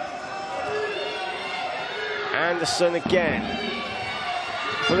 Anderson again.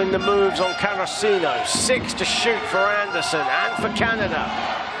 Putting the moves on Carosino. 6 to shoot for Anderson and for Canada.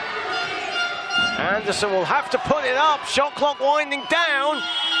 Anderson will have to put it up. Shot clock winding down.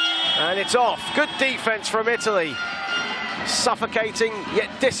 And it's off. Good defense from Italy. Suffocating yet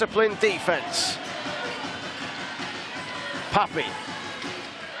disciplined defense. Papi.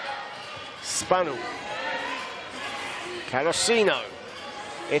 Spanu. Carosino.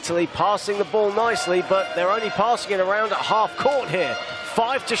 Italy passing the ball nicely, but they're only passing it around at half court here.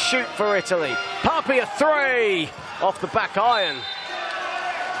 5 to shoot for Italy. Papi a 3 off the back iron.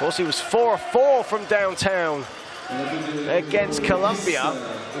 Of course, he was 4 of 4 from downtown against Colombia,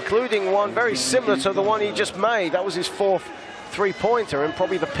 including one very similar to the one he just made. That was his 4th three-pointer and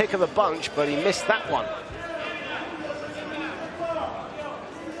probably the pick of the bunch, but he missed that one.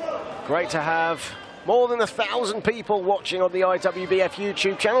 Great to have more than 1,000 people watching on the IWBF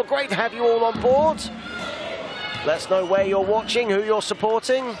YouTube channel. Great to have you all on board. Let us know where you're watching, who you're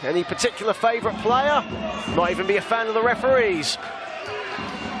supporting, any particular favourite player. Might even be a fan of the referees.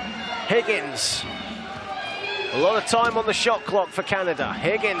 Higgins. A lot of time on the shot clock for Canada.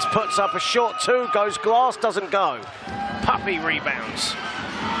 Higgins puts up a short 2, goes glass, doesn't go. Papi rebounds.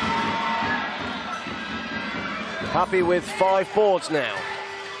 Papi with 5 boards now.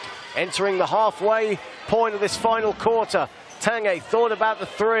 Entering the halfway point of this final quarter. Tanguay thought about the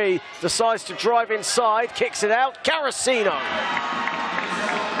 3, decides to drive inside, kicks it out. Carosino.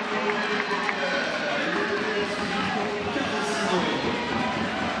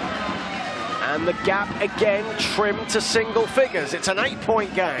 And the gap again trimmed to single figures. It's an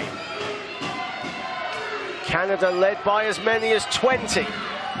 8-point game. Canada led by as many as 20.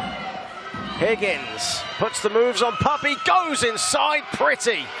 Higgins puts the moves on Papi, goes inside,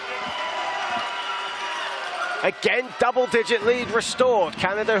 pretty. Again, double-digit lead restored.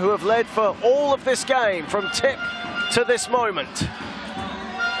 Canada, who have led for all of this game, from tip to this moment.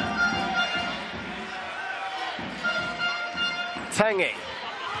 Tanguay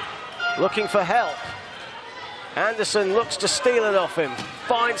looking for help. Anderson looks to steal it off him.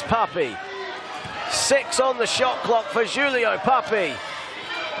 Finds Papi. 6 on the shot clock for Giulio Papi.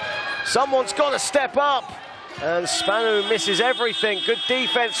 Someone's got to step up. And Spanu misses everything. Good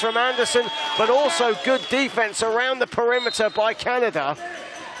defense from Anderson, but also good defense around the perimeter by Canada.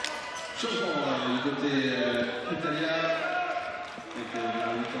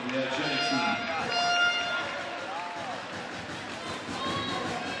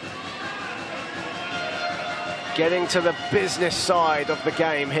 Getting to the business side of the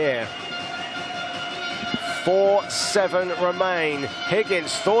game here. 4-7 remain.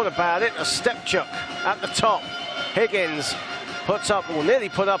 Higgins thought about it, a step chuck at the top. Higgins puts up, well, nearly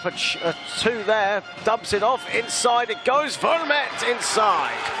put up a 2 there, dubs it off, inside it goes, Vermette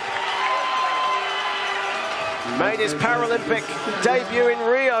inside. Made his Paralympic debut in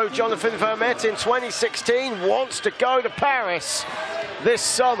Rio, Jonathan Vermette in 2016, wants to go to Paris this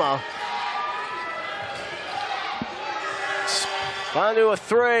summer. Spanu a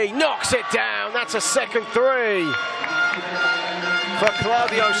 3, knocks it down. That's a second 3 for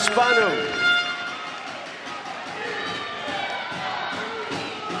Claudio Spanu.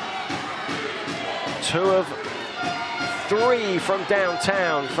 Two of 3 from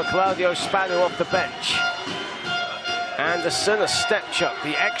downtown for Claudio Spanu off the bench. Anderson a step chuck,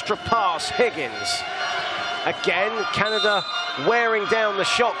 the extra pass, Higgins. Again, Canada wearing down the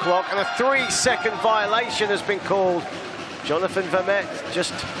shot clock, and a 3-second violation has been called. Jonathan Vermette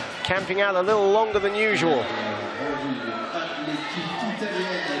just camping out a little longer than usual.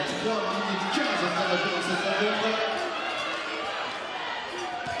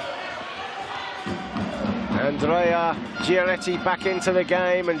 Andrea Giaretti back into the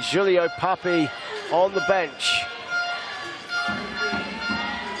game, and Giulio Papi on the bench.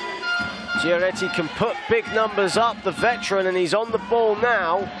 Giretti can put big numbers up, the veteran, and he's on the ball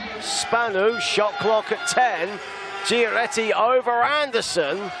now. Spanu, shot clock at 10. Giretti over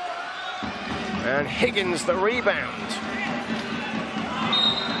Anderson. And Higgins the rebound.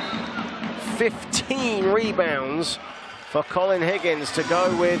 15 rebounds for Colin Higgins to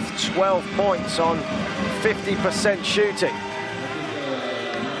go with 12 points on 50% shooting.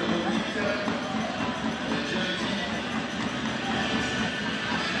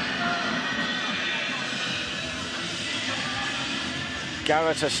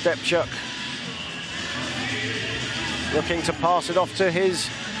 Garrett Stepchuk looking to pass it off to his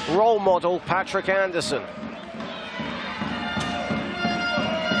role model, Patrick Anderson.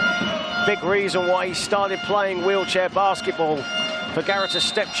 Big reason why he started playing wheelchair basketball for Garrett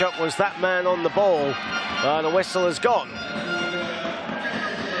Stepchuk was that man on the ball. The whistle has gone.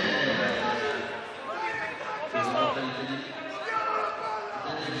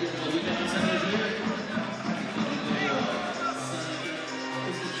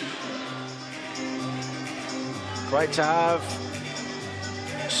 Great to have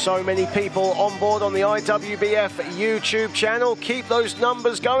so many people on board on the IWBF YouTube channel. Keep those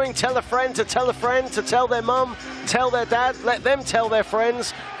numbers going. Tell a friend to tell a friend to tell their mum, tell their dad, let them tell their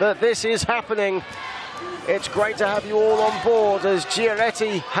friends that this is happening. It's great to have you all on board as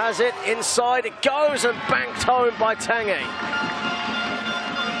Giretti has it inside. It goes and banked home by Tanguy.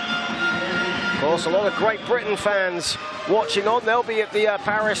 Of course, a lot of Great Britain fans watching on. They'll be at the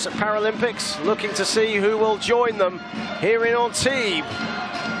Paris Paralympics, looking to see who will join them here in Antibes.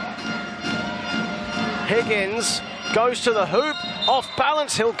 Higgins goes to the hoop, off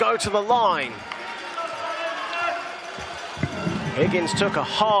balance, he'll go to the line. Higgins took a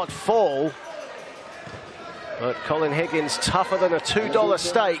hard fall, but Colin Higgins, tougher than a $2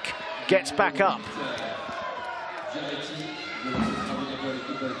 stake, gets back up.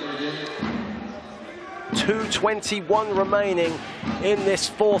 .221 remaining in this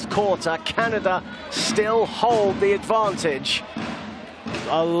fourth quarter. Canada still hold the advantage.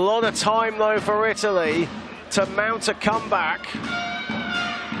 A lot of time, though, for Italy to mount a comeback.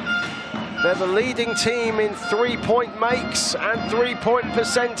 They're the leading team in three-point makes and three-point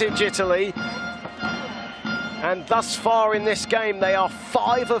percentage, Italy. And thus far in this game, they are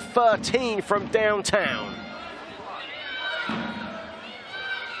 5 of 13 from downtown.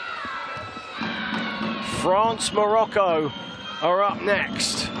 France, Morocco are up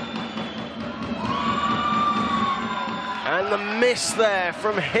next. And the miss there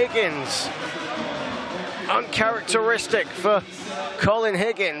from Higgins. Uncharacteristic for Colin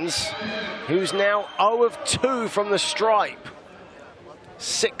Higgins, who's now 0 of 2 from the stripe.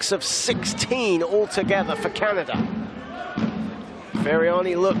 6 of 16 altogether for Canada.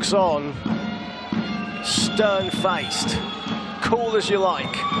 Veriani looks on, stern-faced, cool as you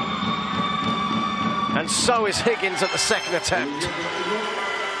like. And so is Higgins at the second attempt.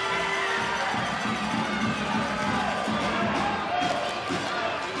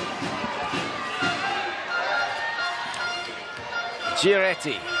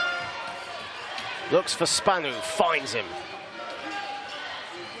 Giretti looks for Spanu, finds him.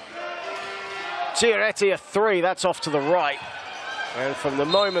 Giretti a 3, that's off to the right. And from the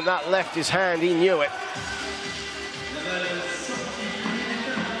moment that left his hand, he knew it.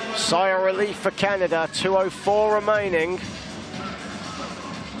 Sigh of relief for Canada, 2:04 remaining.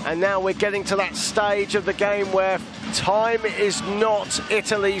 And now we're getting to that stage of the game where time is not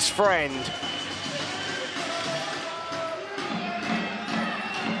Italy's friend.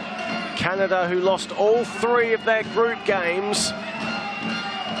 Canada, who lost all 3 of their group games,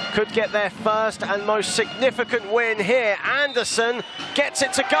 could get their first and most significant win here. Anderson gets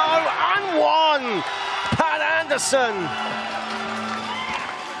it to go and won! Pat Anderson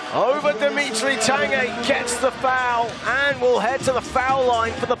over Dimitri Tanguy, gets the foul and will head to the foul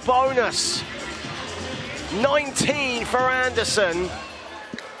line for the bonus. 19 for Anderson.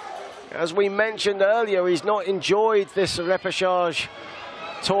 As we mentioned earlier, he's not enjoyed this repechage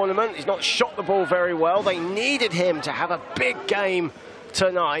tournament. He's not shot the ball very well. They needed him to have a big game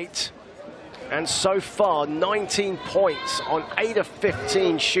tonight. And so far, 19 points on 8 of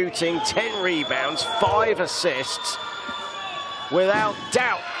 15 shooting, 10 rebounds, 5 assists. Without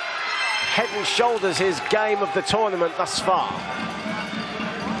doubt, head and shoulders his game of the tournament thus far.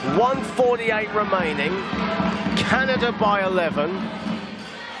 1:48 remaining. Canada by 11.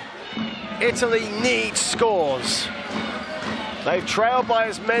 Italy needs scores. They've trailed by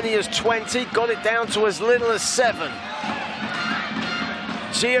as many as 20, got it down to as little as 7.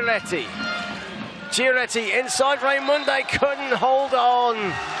 Giretti. Giretti inside Raimunde, couldn't hold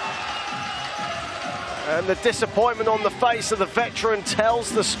on. And the disappointment on the face of the veteran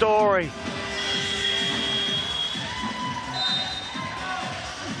tells the story.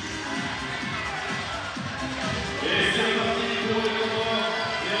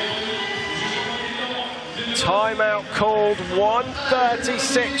 Timeout called,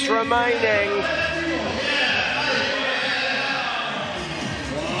 1:36 remaining.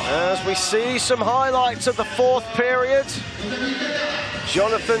 As we see some highlights of the fourth period.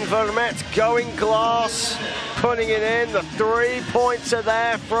 Jonathan Vermette going glass, putting it in. The 3 points are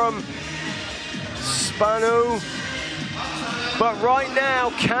there from Spanu. But right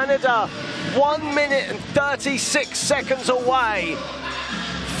now, Canada 1 minute and 36 seconds away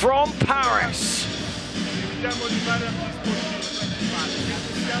from Paris.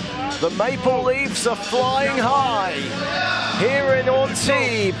 The Maple Leafs are flying high here in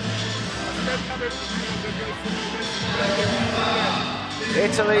Antibes.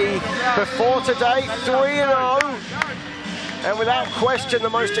 Italy before today 3-0, and without question the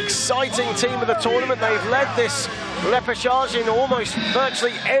most exciting team of the tournament. They've led this repechage in almost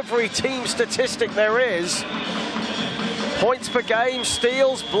virtually every team statistic there is. Points per game,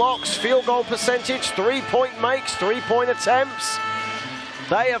 steals, blocks, field goal percentage, 3-point makes, 3-point attempts.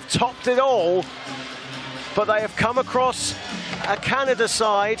 They have topped it all, but they have come across a Canada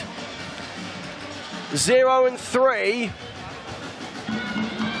side 0-3,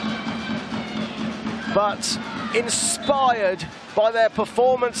 but inspired by their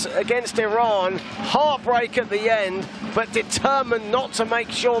performance against Iran. Heartbreak at the end, but determined not to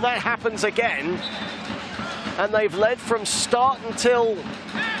make sure that happens again. And they've led from start until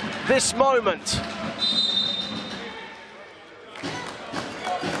this moment.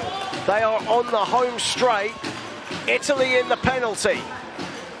 They are on the home straight. Italy in the penalty.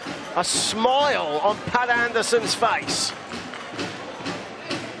 A smile on Pat Anderson's face.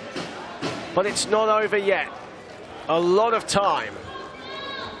 But it's not over yet. A lot of time.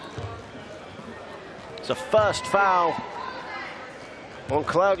 It's a first foul on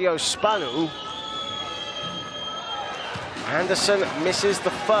Claudio Spanu. Anderson misses the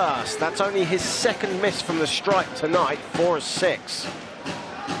first. That's only his second miss from the stripe tonight, 4 of 6.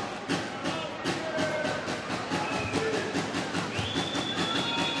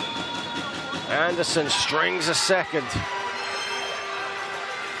 Anderson strings a second.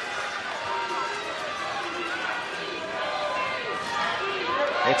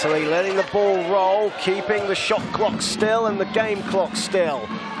 Italy letting the ball roll, keeping the shot clock still and the game clock still.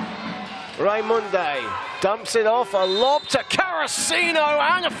 Raimunde dumps it off, a lob to Carasino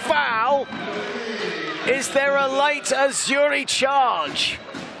and a foul. Is there a late Azuri charge?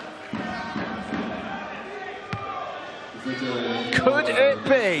 Could it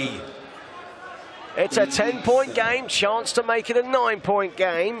be? It's a 10-point game, chance to make it a 9-point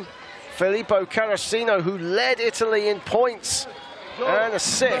game. Filippo Carasino, who led Italy in points and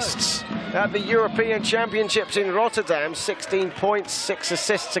assists at the European Championships in Rotterdam, 16 points, 6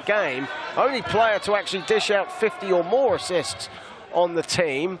 assists a game. Only player to actually dish out 50 or more assists on the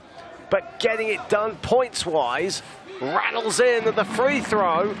team, but getting it done points-wise, rattles in at the free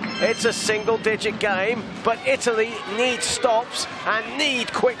throw. It's a single-digit game, but Italy need stops and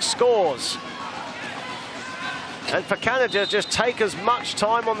need quick scores. And for Canada, just take as much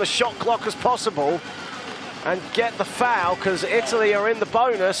time on the shot clock as possible and get the foul, because Italy are in the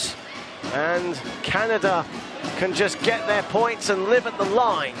bonus and Canada can just get their points and live at the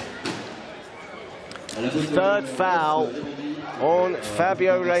line. Third foul on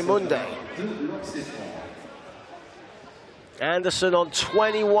Fabio Raimunde. Anderson on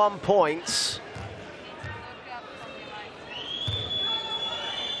 21 points.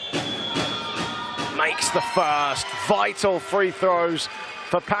 Makes the first. Vital free throws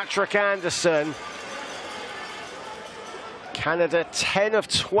for Patrick Anderson. Canada 10 of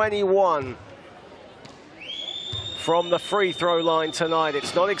 21 from the free throw line tonight.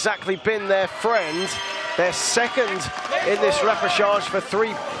 It's not exactly been their friend. They're second in this repechage for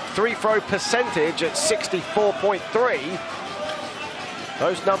free throw percentage at 64.3.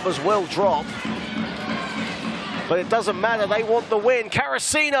 Those numbers will drop, but it doesn't matter. They want the win.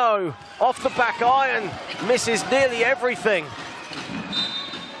 Carasino off the back iron, misses nearly everything.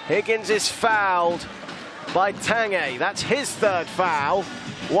 Higgins is fouled by Tanguay. That's his third foul.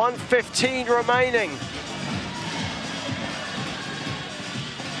 1:15 remaining.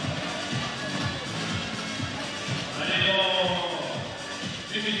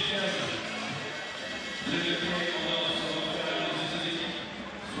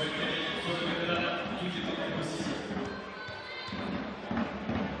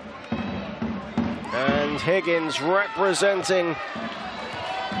 And Higgins representing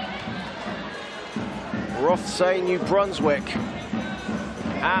Rothsay, New Brunswick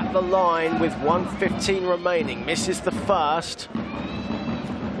at the line with 1:15 remaining. Misses the first.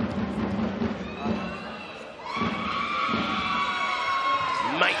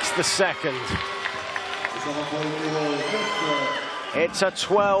 Makes the second. It's a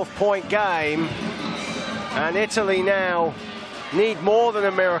 12-point game, and Italy now need more than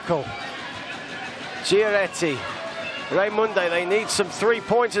a miracle. Giaretti, Raimunde, they need some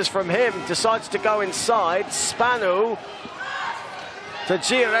three-pointers from him. Decides to go inside. Spanu to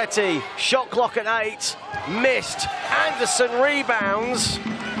Giaretti. Shot clock at 8. Missed. Anderson rebounds.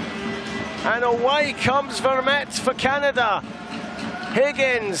 And away comes Vermette for Canada.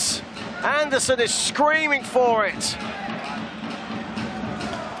 Higgins. Anderson is screaming for it.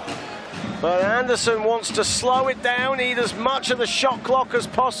 But Anderson wants to slow it down, eat as much of the shot clock as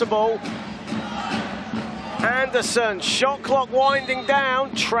possible. Anderson, shot clock winding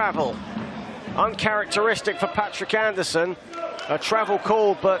down, travel. Uncharacteristic for Patrick Anderson. A travel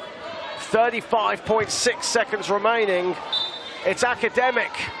call, but 35.6 seconds remaining. It's academic.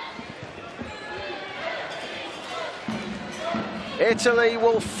 Italy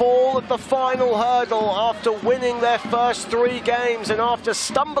will fall at the final hurdle after winning their first 3 games, and after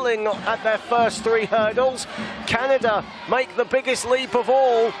stumbling at their first 3 hurdles, Canada make the biggest leap of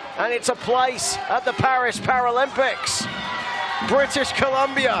all, and it's a place at the Paris Paralympics. British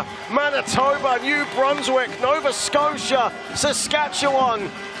Columbia, Manitoba, New Brunswick, Nova Scotia,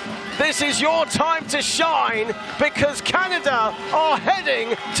 Saskatchewan. This is your time to shine, because Canada are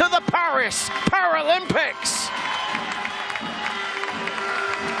heading to the Paris Paralympics.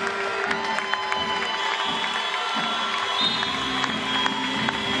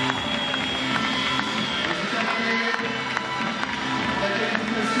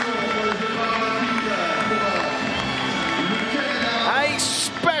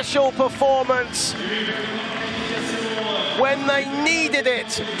 Special performance when they needed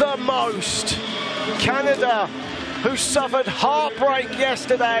it the most. Canada, who suffered heartbreak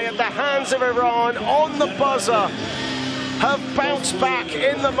yesterday at the hands of Iran on the buzzer, have bounced back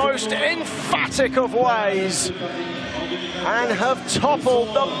in the most emphatic of ways and have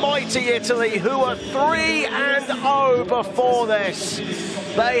toppled the mighty Italy, who are 3-0 before this.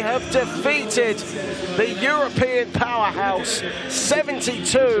 They have defeated the European powerhouse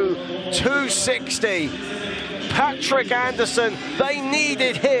 72-60. Patrick Anderson, they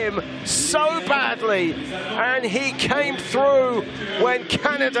needed him so badly, and he came through when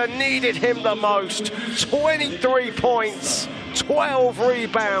Canada needed him the most. 23 points, 12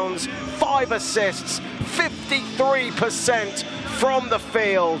 rebounds, 5 assists, 53% from the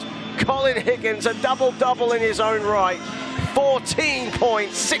field. Colin Higgins, a double-double in his own right. 14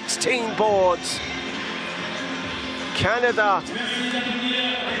 points, 16 boards. Canada,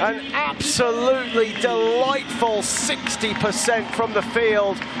 an absolutely delightful 60% from the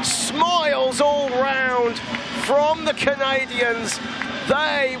field. Smiles all round from the Canadians.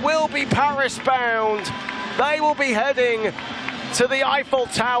 They will be Paris-bound. They will be heading to the Eiffel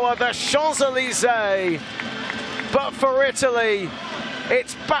Tower, the Champs-Élysées. But for Italy,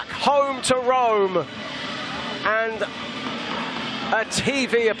 it's back home to Rome, and a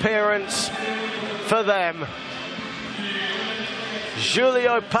TV appearance for them.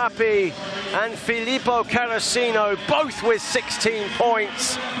 Giulio Papi and Filippo Carasino, both with 16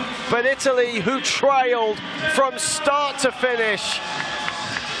 points. But Italy, who trailed from start to finish,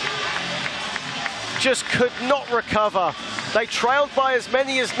 just could not recover. They trailed by as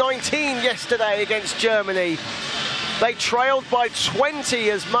many as 19 yesterday against Germany. They trailed by 20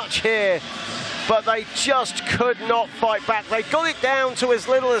 as much here, but they just could not fight back. They got it down to as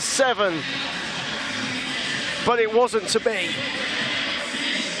little as 7, but it wasn't to be.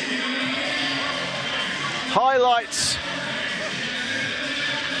 Highlights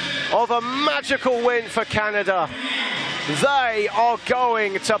of a magical win for Canada. They are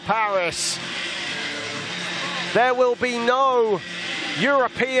going to Paris. There will be no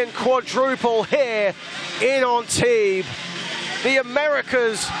European quadruple here in Antibes. The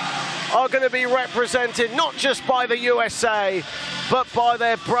Americas are going to be represented not just by the USA, but by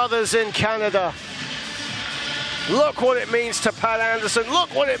their brothers in Canada. Look what it means to Pat Anderson.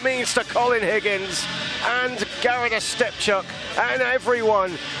 Look what it means to Colin Higgins and Garrett Stepchuk and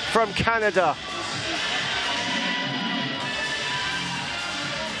everyone from Canada.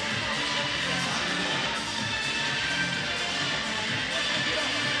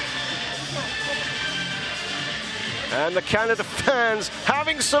 And the Canada fans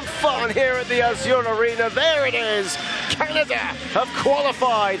having some fun here at the Azur Arena. There it is. Canada have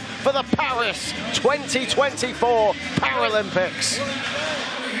qualified for the Paris 2024 Paralympics.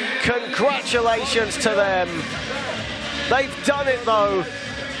 Congratulations to them. They've done it though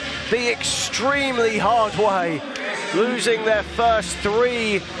the extremely hard way, losing their first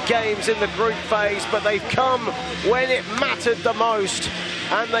 3 games in the group phase, but they've come when it mattered the most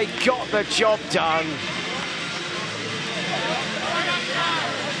and they got the job done.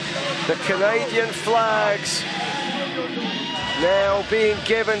 The Canadian flags now being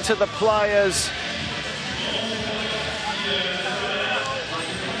given to the players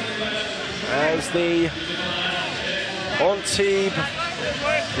as the Antibes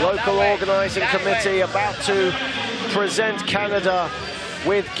local organising committee about to present Canada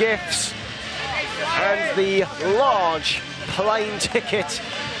with gifts and the large plane ticket.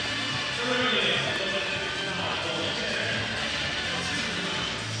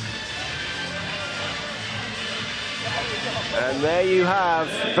 And there you have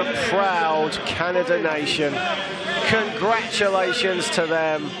the proud Canada nation. Congratulations to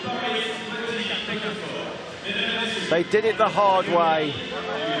them. They did it the hard way,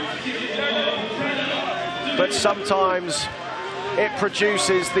 but sometimes it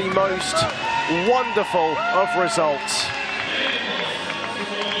produces the most wonderful of results.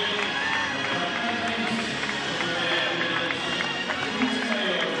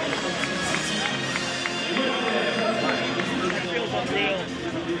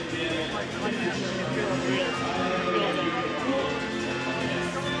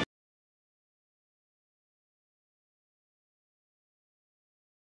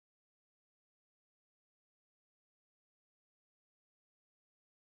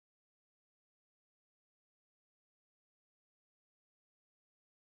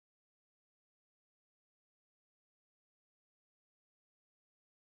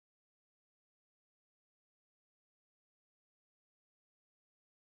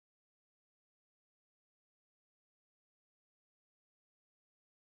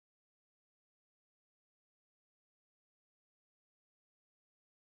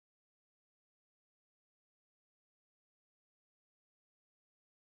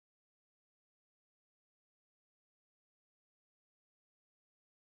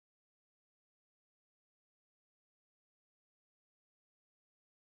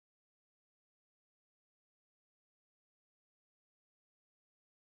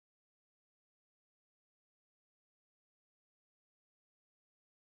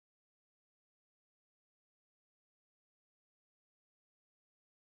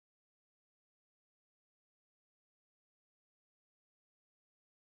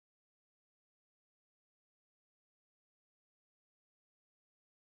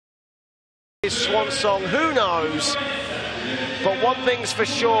 His swan song, who knows? But one thing's for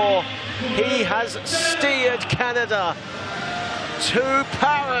sure, he has steered Canada to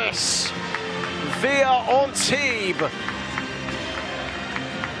Paris via Antibes.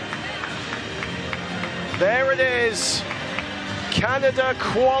 There it is. Canada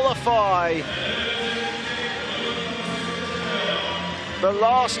qualify. The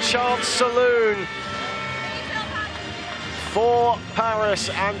last chance saloon for Paris,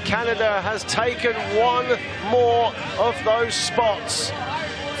 and Canada has taken one more of those spots.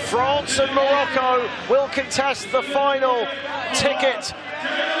 France and Morocco will contest the final ticket,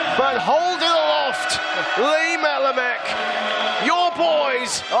 but hold it aloft, Lee Melamek. Your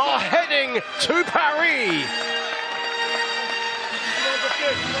boys are heading to Paris.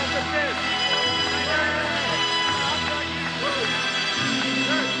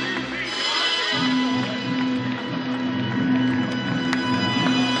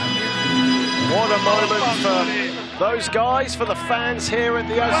 What a moment for those guys, for the fans here at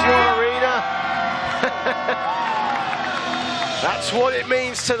the Azur Arena. That's what it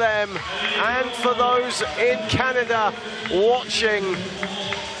means to them. And for those in Canada watching,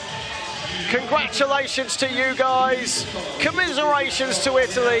 congratulations to you guys. Commiserations to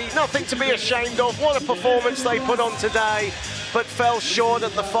Italy. Nothing to be ashamed of. What a performance they put on today, but fell short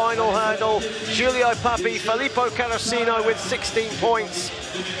at the final hurdle. Giulio Papi, Filippo Carosino with 16 points,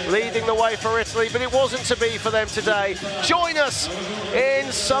 leading the way for Italy, but it wasn't to be for them today. Join us in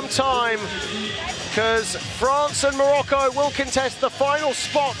some time, because France and Morocco will contest the final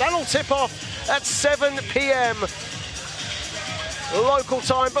spot. That'll tip off at 7 p.m. local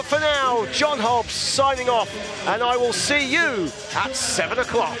time. But for now, John Hobbs signing off, and I will see you at 7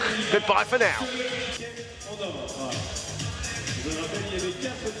 o'clock. Goodbye for now. Je le rappelle, il y avait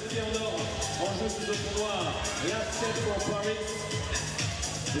 4 tickets en or en jeu pour ce tournoi. La 7 pour Paris.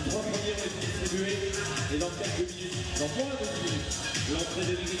 Les 3 premiers ont été distribués. Et dans quelques minutes, dans moins de 10 minutes, l'entrée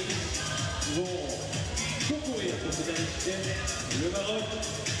des deux équipes vont concourir pour ce dernier ticket. Le Maroc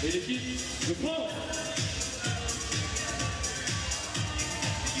et l'équipe de France.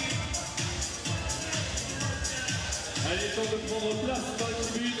 le temps de prendre place dans la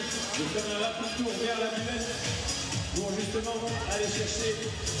tribune, de faire un rapide tour vers la buvette pour justement aller chercher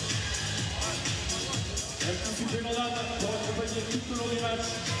un petit supplément d'âme pour accompagner tout au long du match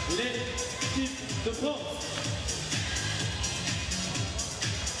l'équipe de France.